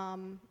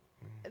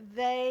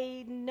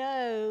 They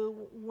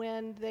know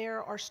when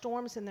there are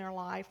storms in their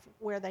life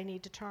where they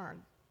need to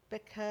turn,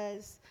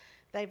 because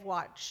they've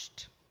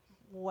watched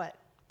what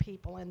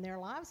people in their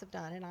lives have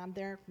done, and I'm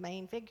their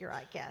main figure,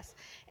 I guess.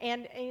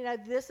 And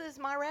this is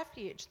my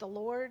refuge. The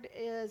Lord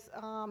is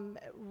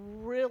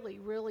really,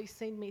 really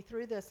seen me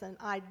through this, and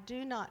I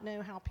do not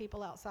know how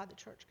people outside the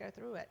church go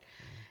through it.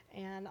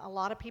 And a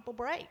lot of people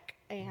break,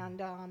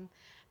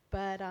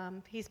 but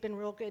He's been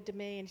real good to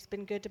me, and He's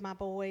been good to my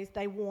boys.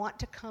 They want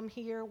to come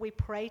here. We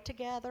pray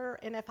together,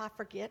 and if I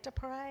forget to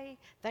pray,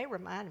 they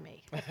remind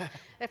me.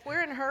 If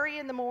we're in a hurry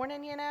in the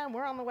morning, and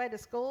we're on the way to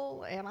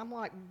school, and I'm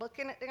like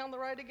booking it down the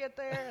road to get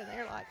there, and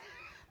they're like,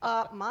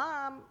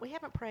 Mom, we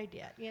haven't prayed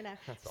yet,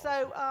 That's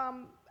So,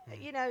 awesome.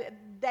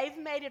 They've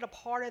made it a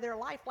part of their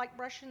life, like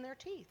brushing their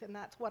teeth, and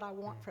that's what I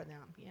want for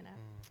them,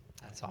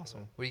 That's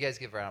awesome. Will you guys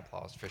give a round of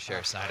applause for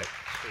Sheriff Snyder?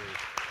 Cherie.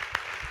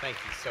 Thank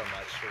you so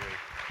much, Cherie.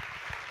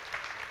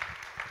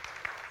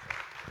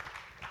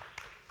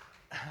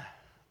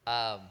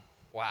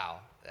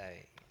 Wow.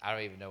 I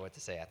don't even know what to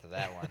say after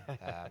that one.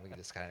 We can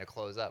just kind of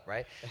close up,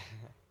 right?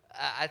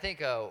 I think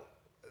the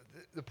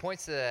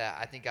points that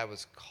I think I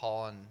was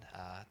calling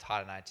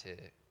Todd and I to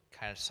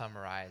kind of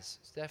summarize,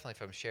 definitely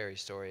from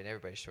Sherry's story and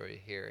everybody's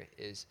story here,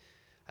 is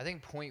I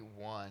think point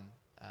one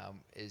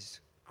is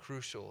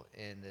crucial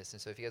in this.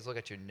 And so if you guys look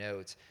at your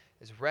notes,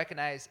 is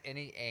recognize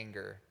any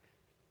anger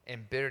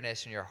and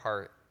bitterness in your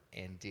heart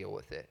and deal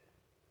with it.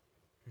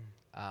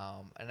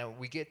 And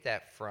we get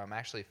that from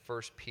actually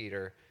 1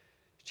 Peter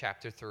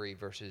chapter 3,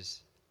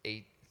 verses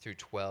 8 through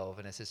 12.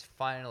 And it says,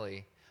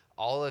 "Finally,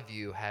 all of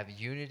you have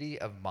unity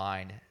of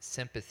mind,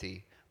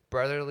 sympathy,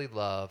 brotherly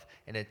love,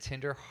 and a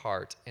tender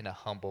heart and a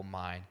humble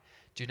mind.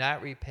 Do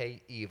not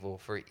repay evil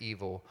for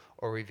evil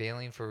or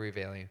reviling for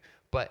reviling,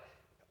 but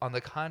on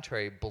the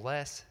contrary,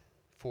 bless,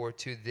 for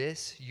to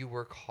this you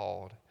were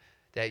called,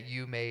 that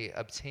you may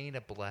obtain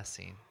a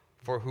blessing.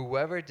 For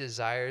whoever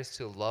desires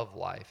to love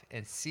life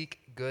and seek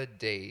good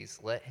days,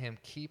 let him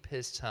keep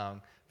his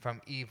tongue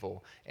from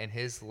evil and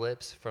his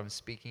lips from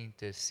speaking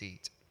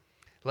deceit.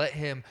 Let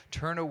him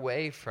turn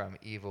away from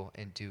evil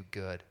and do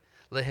good.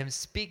 Let him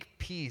speak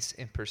peace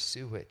and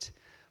pursue it.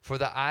 For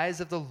the eyes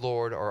of the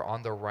Lord are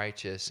on the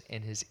righteous,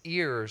 and his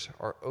ears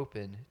are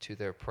open to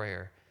their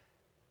prayer.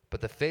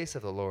 But the face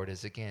of the Lord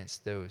is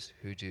against those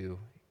who do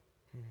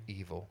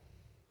evil."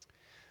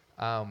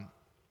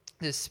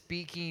 This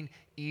speaking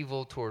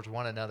evil towards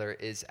one another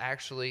is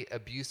actually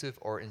abusive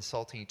or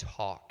insulting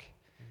talk.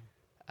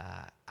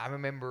 I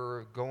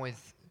remember growing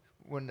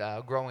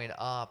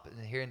up and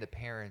hearing the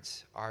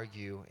parents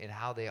argue and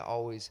how they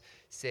always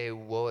say,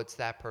 well, it's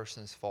that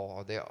person's fault,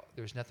 or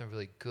there's nothing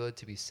really good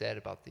to be said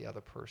about the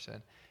other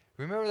person.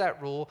 Remember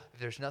that rule? If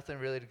there's nothing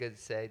really good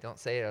to say, don't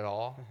say it at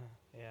all.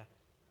 Yeah.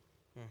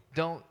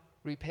 Don't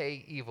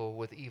repay evil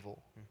with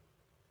evil.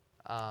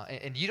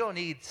 And you don't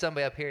need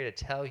somebody up here to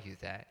tell you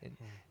that.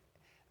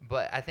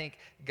 But I think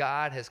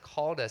God has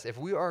called us, if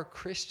we are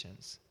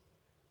Christians,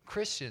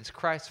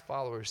 Christ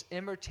followers,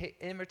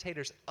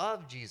 imitators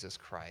of Jesus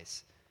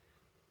Christ,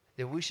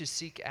 that we should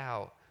seek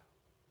out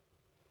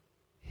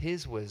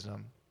his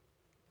wisdom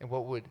and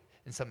what would,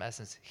 in some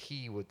essence,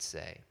 he would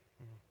say.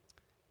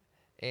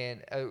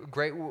 And a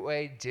great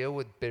way to deal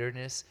with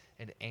bitterness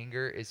and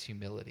anger is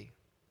humility.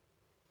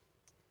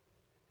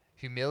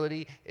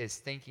 Humility is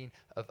thinking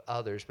of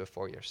others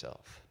before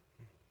yourself.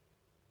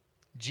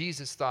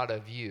 Jesus thought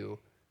of you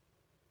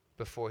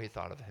before he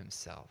thought of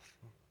himself.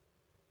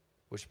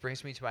 Which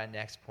brings me to my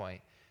next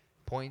point.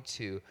 Point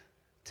 2,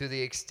 to the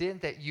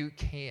extent that you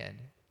can,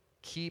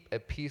 keep a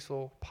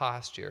peaceful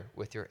posture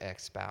with your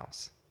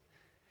ex-spouse.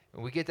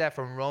 And we get that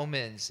from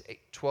Romans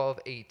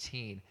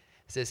 12:18. It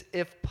says,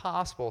 if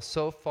possible,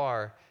 so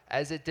far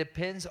as it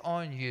depends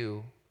on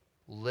you,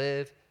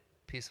 live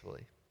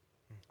peacefully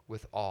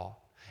with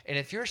all. And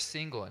if you're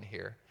single in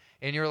here,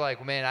 and you're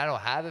like, man, I don't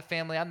have a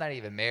family, I'm not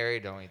even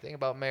married, don't even think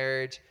about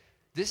marriage.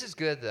 This is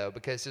good, though,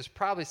 because there's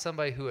probably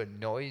somebody who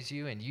annoys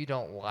you and you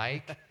don't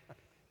like.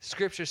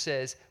 Scripture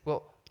says,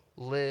 well,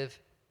 live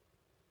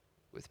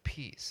with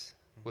peace,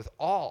 with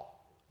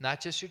all,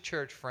 not just your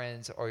church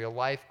friends or your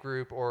life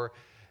group or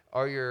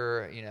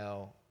your,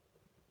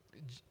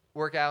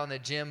 work out in the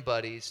gym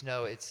buddies.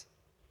 No, it's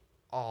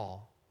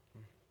all.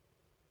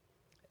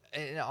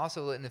 And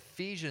also in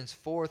Ephesians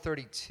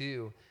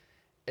 4:32,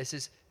 it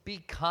says, be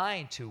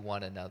kind to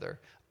one another.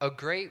 A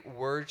great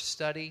word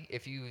study,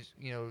 if you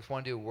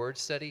want to do a word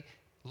study,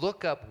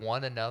 look up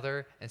one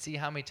another and see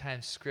how many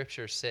times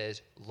Scripture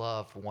says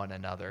love one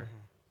another.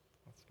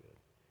 That's good.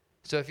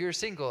 So if you're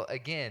single,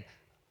 again,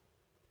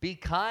 be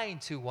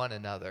kind to one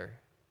another,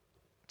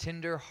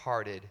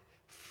 tender-hearted,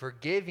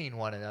 forgiving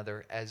one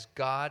another as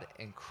God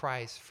and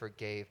Christ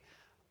forgave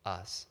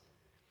us.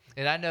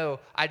 And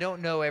I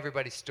don't know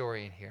everybody's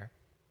story in here.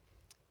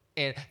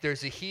 And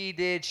there's a he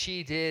did,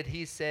 she did,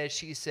 he said,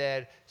 she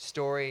said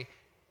story,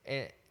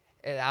 and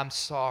I'm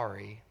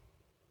sorry.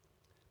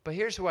 But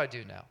here's what I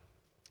do know.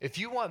 If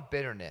you want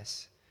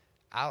bitterness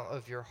out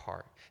of your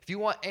heart, if you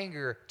want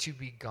anger to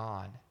be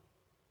gone,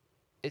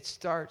 it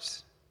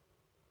starts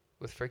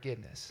with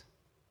forgiveness.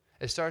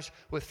 It starts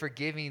with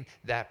forgiving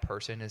that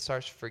person. It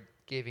starts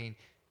forgiving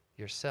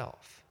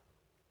yourself.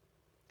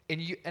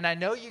 And I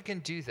know you can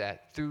do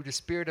that through the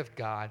Spirit of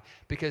God,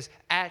 because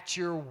at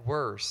your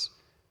worst,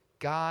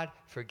 God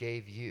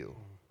forgave you.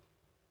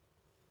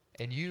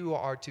 And you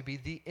are to be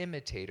the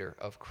imitator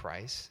of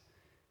Christ.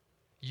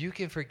 You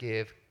can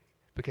forgive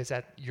because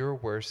at your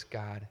worst,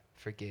 God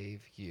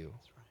forgave you.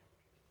 That's right.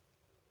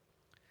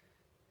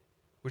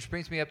 Which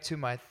brings me up to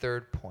my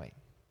third point,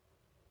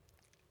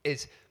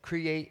 is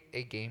create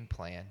a game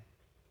plan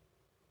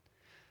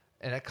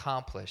and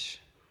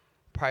accomplish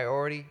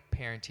priority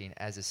parenting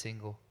as a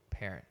single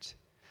parent.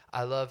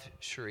 I love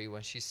Cherie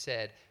when she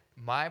said,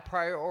 my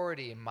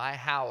priority in my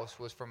house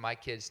was for my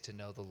kids to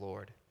know the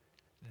Lord.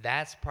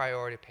 That's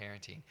priority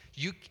parenting.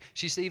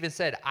 She even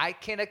said, I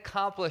can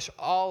accomplish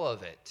all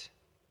of it.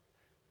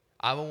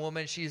 I'm a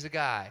woman, she's a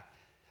guy.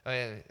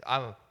 The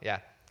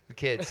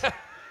kids.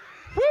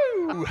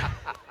 Woo!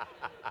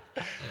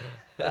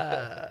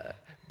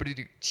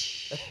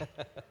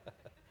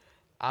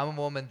 I'm a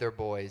woman, they're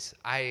boys.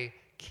 I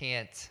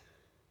can't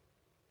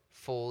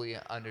fully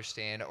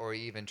understand or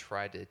even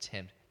try to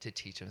attempt to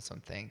teach them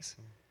some things.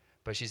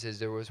 But she says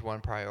there was one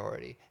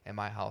priority in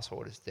my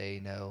household is they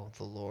know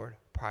the Lord.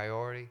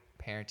 Priority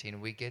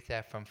parenting. We get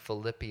that from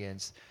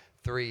Philippians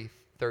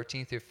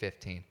 3:13 through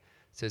 15. It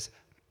says,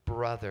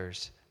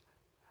 brothers,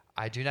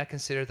 I do not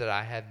consider that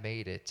I have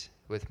made it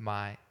with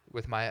my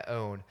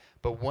own,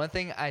 but one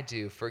thing I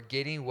do,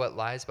 forgetting what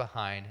lies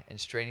behind and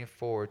straining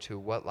forward to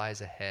what lies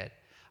ahead.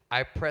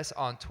 I press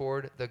on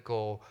toward the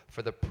goal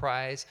for the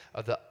prize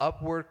of the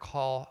upward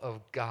call of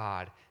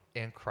God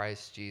in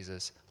Christ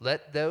Jesus.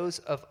 Let those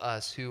of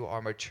us who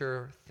are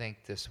mature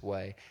think this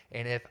way.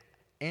 And if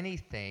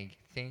anything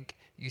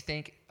you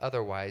think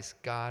otherwise,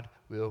 God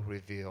will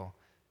reveal.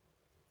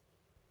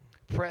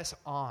 Press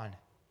on.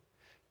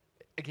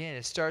 Again,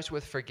 it starts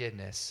with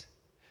forgiveness.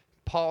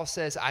 Paul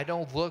says, I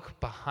don't look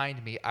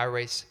behind me, I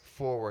race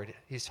forward.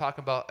 He's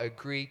talking about a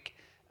Greek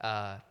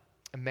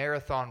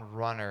marathon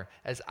runner.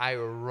 As I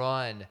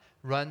run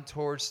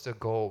towards the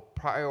goal.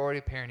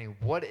 Priority parenting.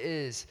 What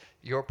is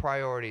your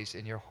priorities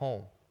in your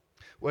home?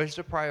 What is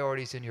the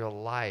priorities in your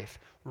life?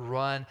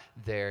 Run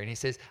there. And he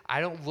says,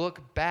 I don't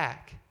look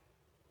back.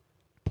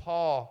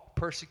 Paul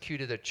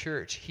persecuted the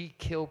church. He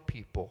killed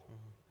people.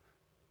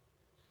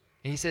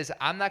 And he says,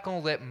 I'm not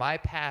going to let my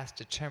past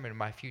determine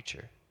my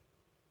future.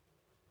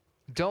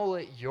 Don't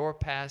let your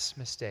past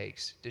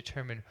mistakes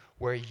determine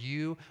where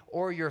you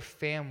or your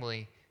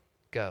family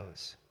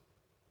goes.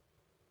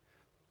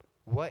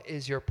 What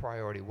is your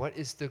priority? What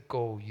is the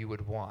goal you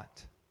would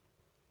want?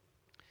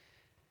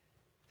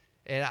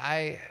 And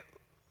I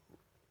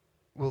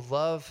would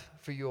love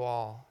for you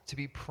all to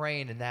be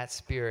praying in that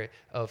spirit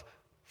of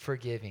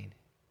forgiving,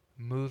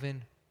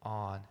 moving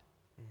on.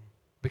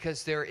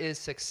 Because there is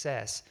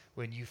success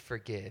when you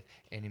forgive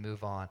and you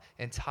move on.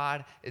 And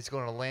Todd is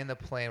going to land the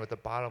plane with the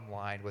bottom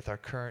line with our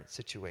current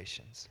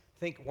situations. I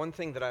think one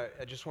thing that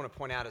I just want to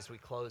point out as we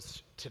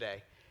close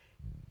today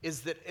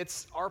is that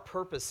it's our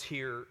purpose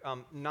here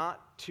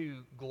not to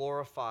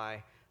glorify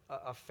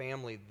a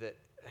family that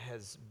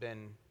has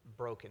been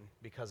broken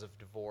because of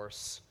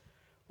divorce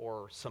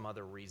or some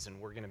other reason.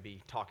 We're going to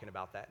be talking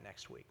about that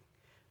next week.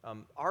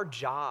 Our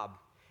job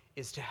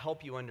is to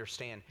help you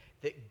understand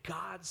that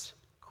God's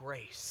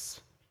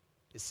grace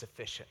is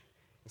sufficient.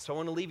 And so I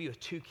want to leave you with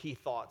two key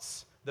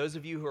thoughts. Those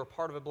of you who are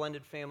part of a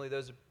blended family,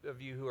 those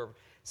of you who are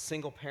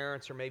single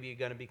parents or maybe you're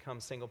going to become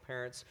single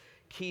parents,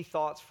 key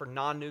thoughts for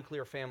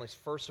non-nuclear families.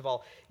 First of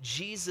all,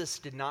 Jesus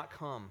did not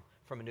come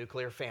from a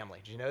nuclear family.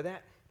 Did you know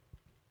that?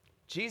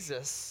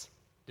 Jesus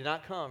did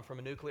not come from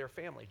a nuclear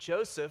family.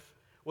 Joseph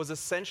was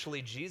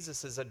essentially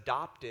Jesus'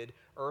 adopted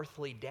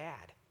earthly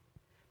dad.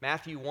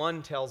 Matthew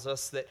 1 tells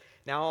us that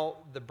now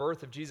the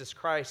birth of Jesus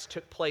Christ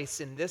took place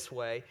in this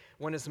way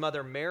when his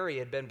mother Mary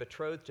had been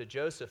betrothed to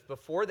Joseph.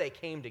 Before they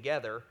came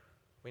together,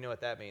 we know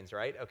what that means,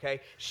 right?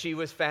 Okay, she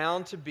was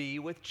found to be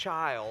with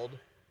child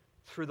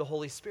through the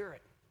Holy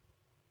Spirit.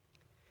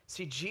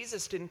 See,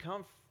 Jesus didn't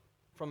come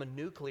from a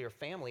nuclear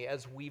family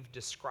as we've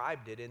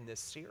described it in this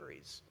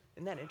series.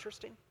 Isn't that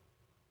interesting?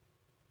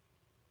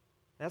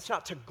 That's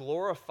not to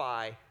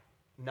glorify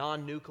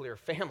non-nuclear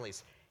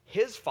families.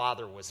 His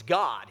father was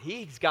God.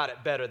 He's got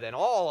it better than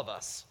all of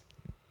us.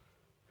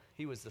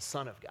 He was the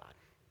Son of God.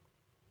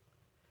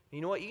 And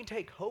you know what? You can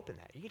take hope in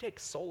that. You can take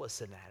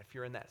solace in that if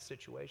you're in that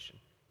situation.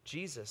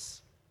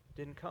 Jesus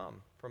didn't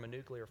come from a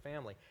nuclear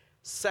family.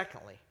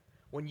 Secondly,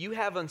 when you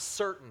have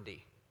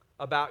uncertainty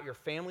about your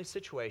family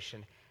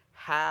situation,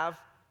 have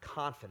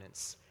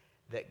confidence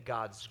that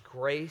God's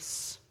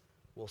grace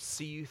will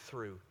see you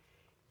through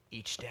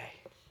each day.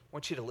 I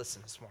want you to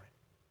listen this morning.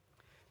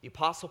 The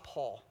Apostle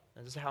Paul,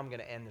 and this is how I'm going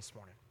to end this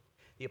morning.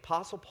 The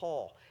Apostle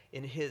Paul,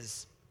 in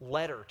his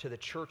letter to the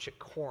church at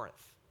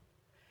Corinth,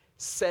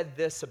 said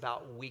this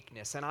about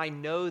weakness. And I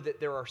know that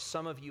there are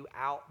some of you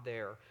out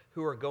there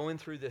who are going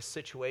through this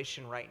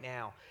situation right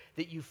now,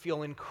 that you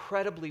feel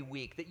incredibly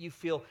weak, that you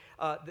feel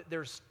that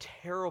there's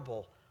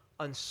terrible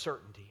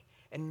uncertainty,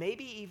 and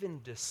maybe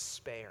even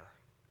despair.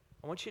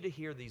 I want you to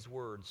hear these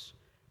words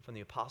from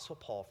the Apostle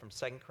Paul from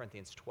 2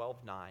 Corinthians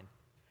 12:9.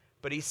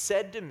 But he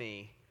said to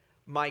me,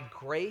 my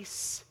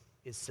grace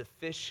is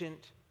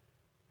sufficient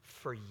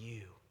for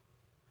you.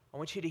 I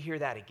want you to hear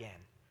that again.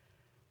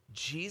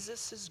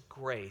 Jesus'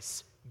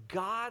 grace,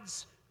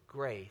 God's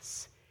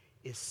grace,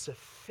 is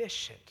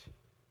sufficient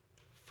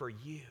for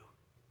you.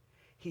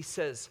 He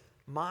says,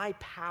 my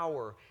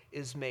power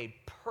is made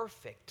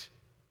perfect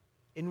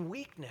in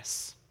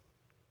weakness.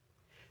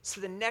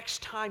 So the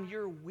next time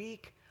you're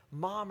weak,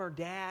 mom or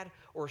dad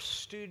or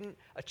student,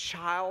 a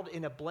child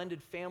in a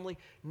blended family,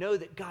 know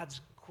that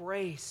God's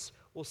grace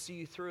will see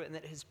you through it and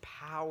that his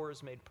power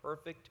is made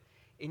perfect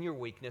in your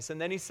weakness.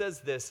 And then he says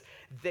this,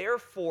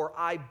 therefore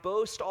I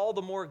boast all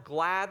the more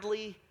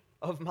gladly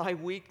of my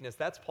weakness.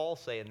 That's Paul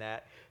saying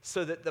that,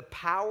 so that the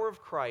power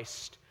of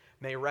Christ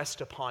may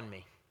rest upon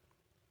me.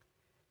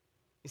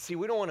 You see,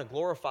 we don't want to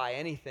glorify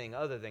anything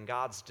other than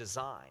God's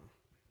design.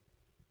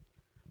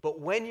 But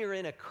when you're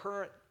in a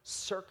current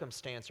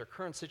circumstance or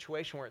current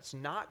situation where it's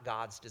not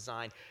God's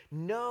design,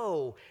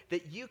 know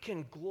that you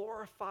can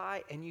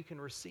glorify and you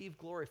can receive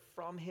glory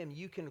from him.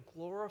 You can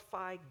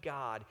glorify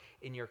God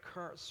in your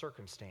current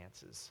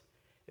circumstances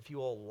if you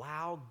will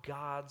allow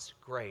God's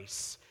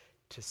grace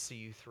to see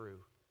you through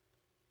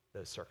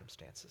those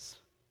circumstances.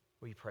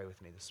 Will you pray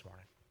with me this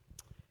morning?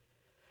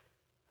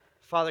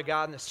 Father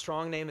God, in the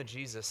strong name of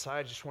Jesus,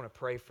 I just want to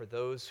pray for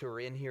those who are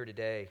in here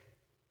today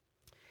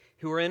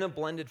who are in a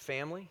blended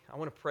family. I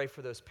want to pray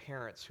for those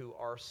parents who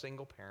are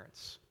single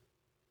parents.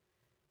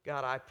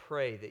 God, I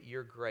pray that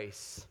your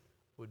grace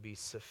would be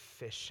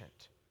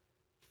sufficient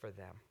for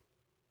them.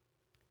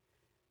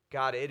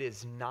 God, it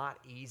is not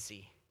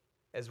easy,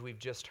 as we've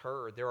just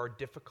heard. There are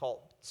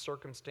difficult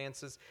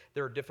circumstances.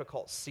 There are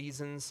difficult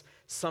seasons.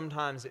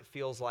 Sometimes it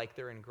feels like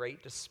they're in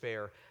great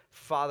despair.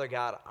 Father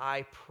God,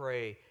 I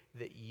pray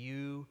that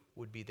you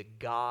would be the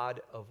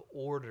God of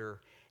order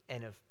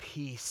and of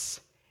peace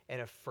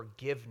and of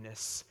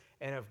forgiveness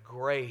and of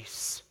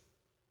grace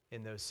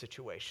in those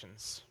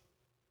situations.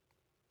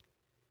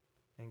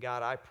 And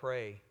God, I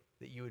pray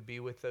that you would be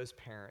with those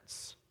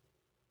parents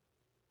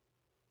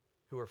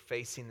who are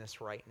facing this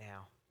right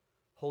now.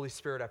 Holy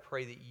Spirit, I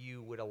pray that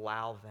you would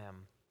allow them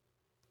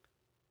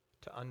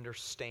to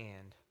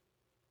understand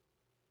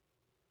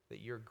that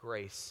your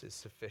grace is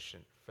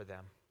sufficient for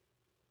them.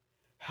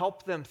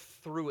 Help them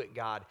through it,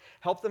 God.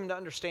 Help them to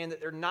understand that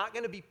they're not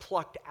going to be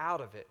plucked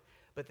out of it,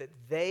 but that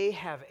they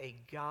have a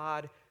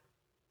God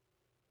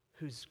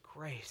whose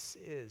grace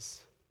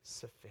is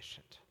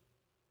sufficient.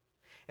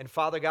 And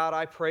Father God,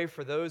 I pray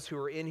for those who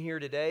are in here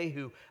today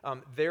who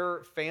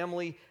their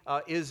family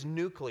is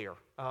nuclear.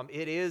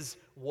 It is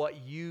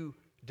what you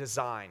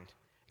designed.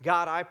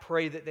 God, I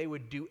pray that they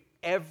would do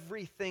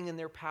everything in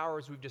their power,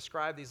 as we've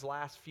described these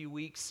last few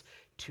weeks,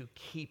 to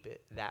keep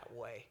it that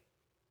way.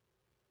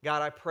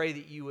 God, I pray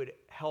that you would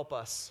help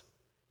us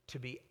to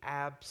be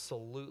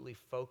absolutely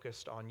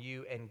focused on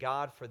you. And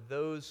God, for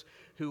those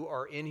who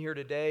are in here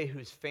today,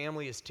 whose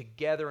family is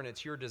together and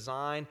it's your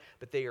design,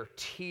 but they are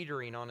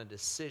teetering on a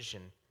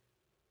decision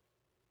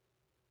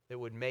that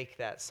would make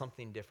that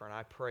something different,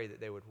 I pray that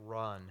they would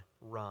run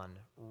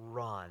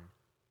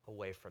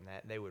away from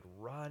that. And they would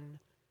run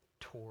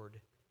toward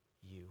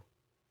you.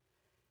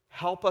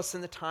 Help us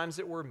in the times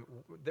that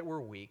we're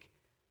weak.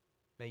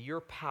 May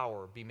your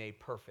power be made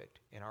perfect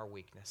in our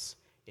weakness.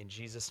 In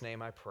Jesus'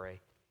 name I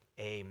pray.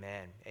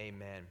 Amen.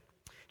 Amen.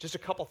 Just a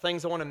couple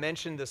things I want to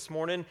mention this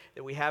morning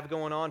that we have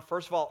going on.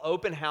 First of all,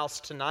 open house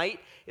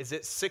tonight is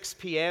at 6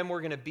 p.m.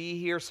 We're going to be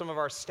here. Some of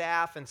our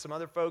staff and some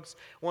other folks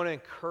want to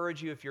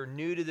encourage you, if you're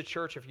new to the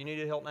church, if you're new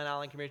to Hilton Head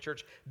Island Community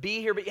Church,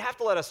 be here, but you have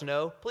to let us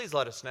know. Please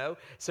let us know.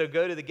 So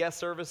go to the guest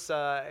service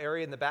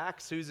area in the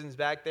back. Susan's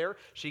back there.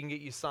 She can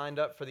get you signed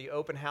up for the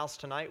open house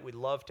tonight. We'd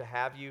love to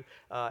have you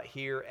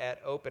here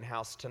at open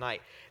house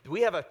tonight.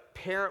 We have a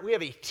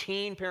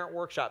teen parent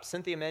workshop.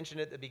 Cynthia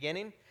mentioned it at the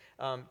beginning.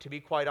 To be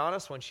quite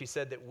honest, when she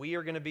said that we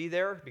are going to be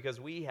there, because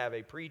we have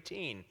a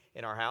preteen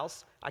in our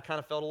house, I kind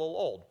of felt a little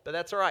old, but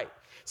that's all right.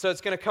 So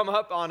it's going to come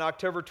up on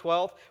October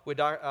 12th with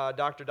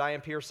Dr. Diane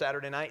Pierce,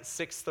 Saturday night,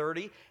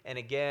 6:30. And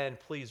again,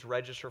 please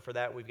register for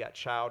that. We've got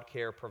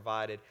childcare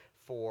provided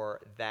for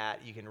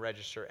that. You can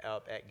register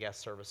up at guest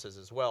services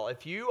as well.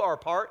 If you are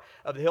part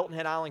of the Hilton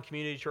Head Island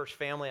Community Church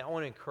family, I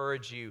want to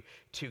encourage you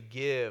to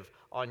give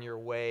on your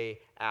way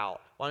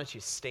out. Why don't you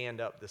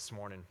stand up this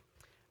morning?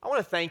 I want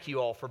to thank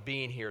you all for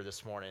being here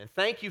this morning. And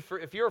thank you for,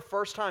 if you're a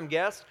first-time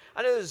guest,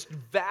 I know this is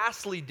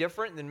vastly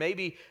different than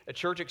maybe a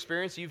church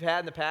experience you've had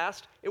in the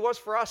past. It was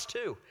for us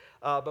too.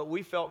 But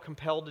we felt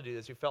compelled to do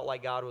this. We felt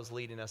like God was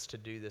leading us to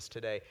do this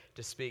today,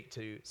 to speak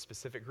to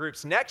specific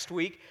groups. Next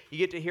week, you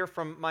get to hear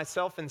from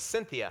myself and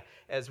Cynthia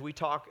as we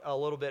talk a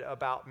little bit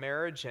about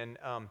marriage. And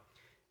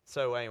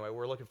so anyway,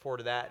 we're looking forward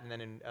to that. And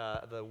then in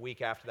the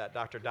week after that,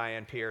 Dr.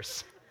 Diane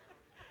Pierce.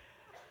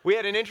 We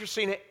had an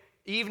interesting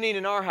evening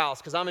in our house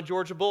because I'm a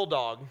Georgia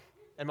Bulldog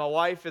and my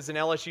wife is an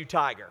LSU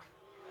Tiger.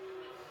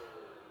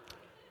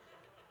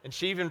 And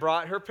she even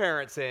brought her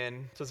parents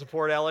in to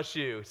support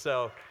LSU.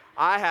 So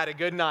I had a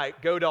good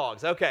night. Go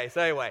Dogs. Okay, so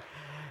anyway,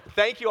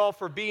 thank you all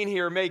for being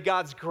here. May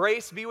God's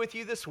grace be with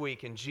you this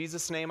week. In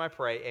Jesus' name I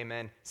pray.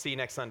 Amen. See you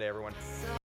next Sunday, everyone.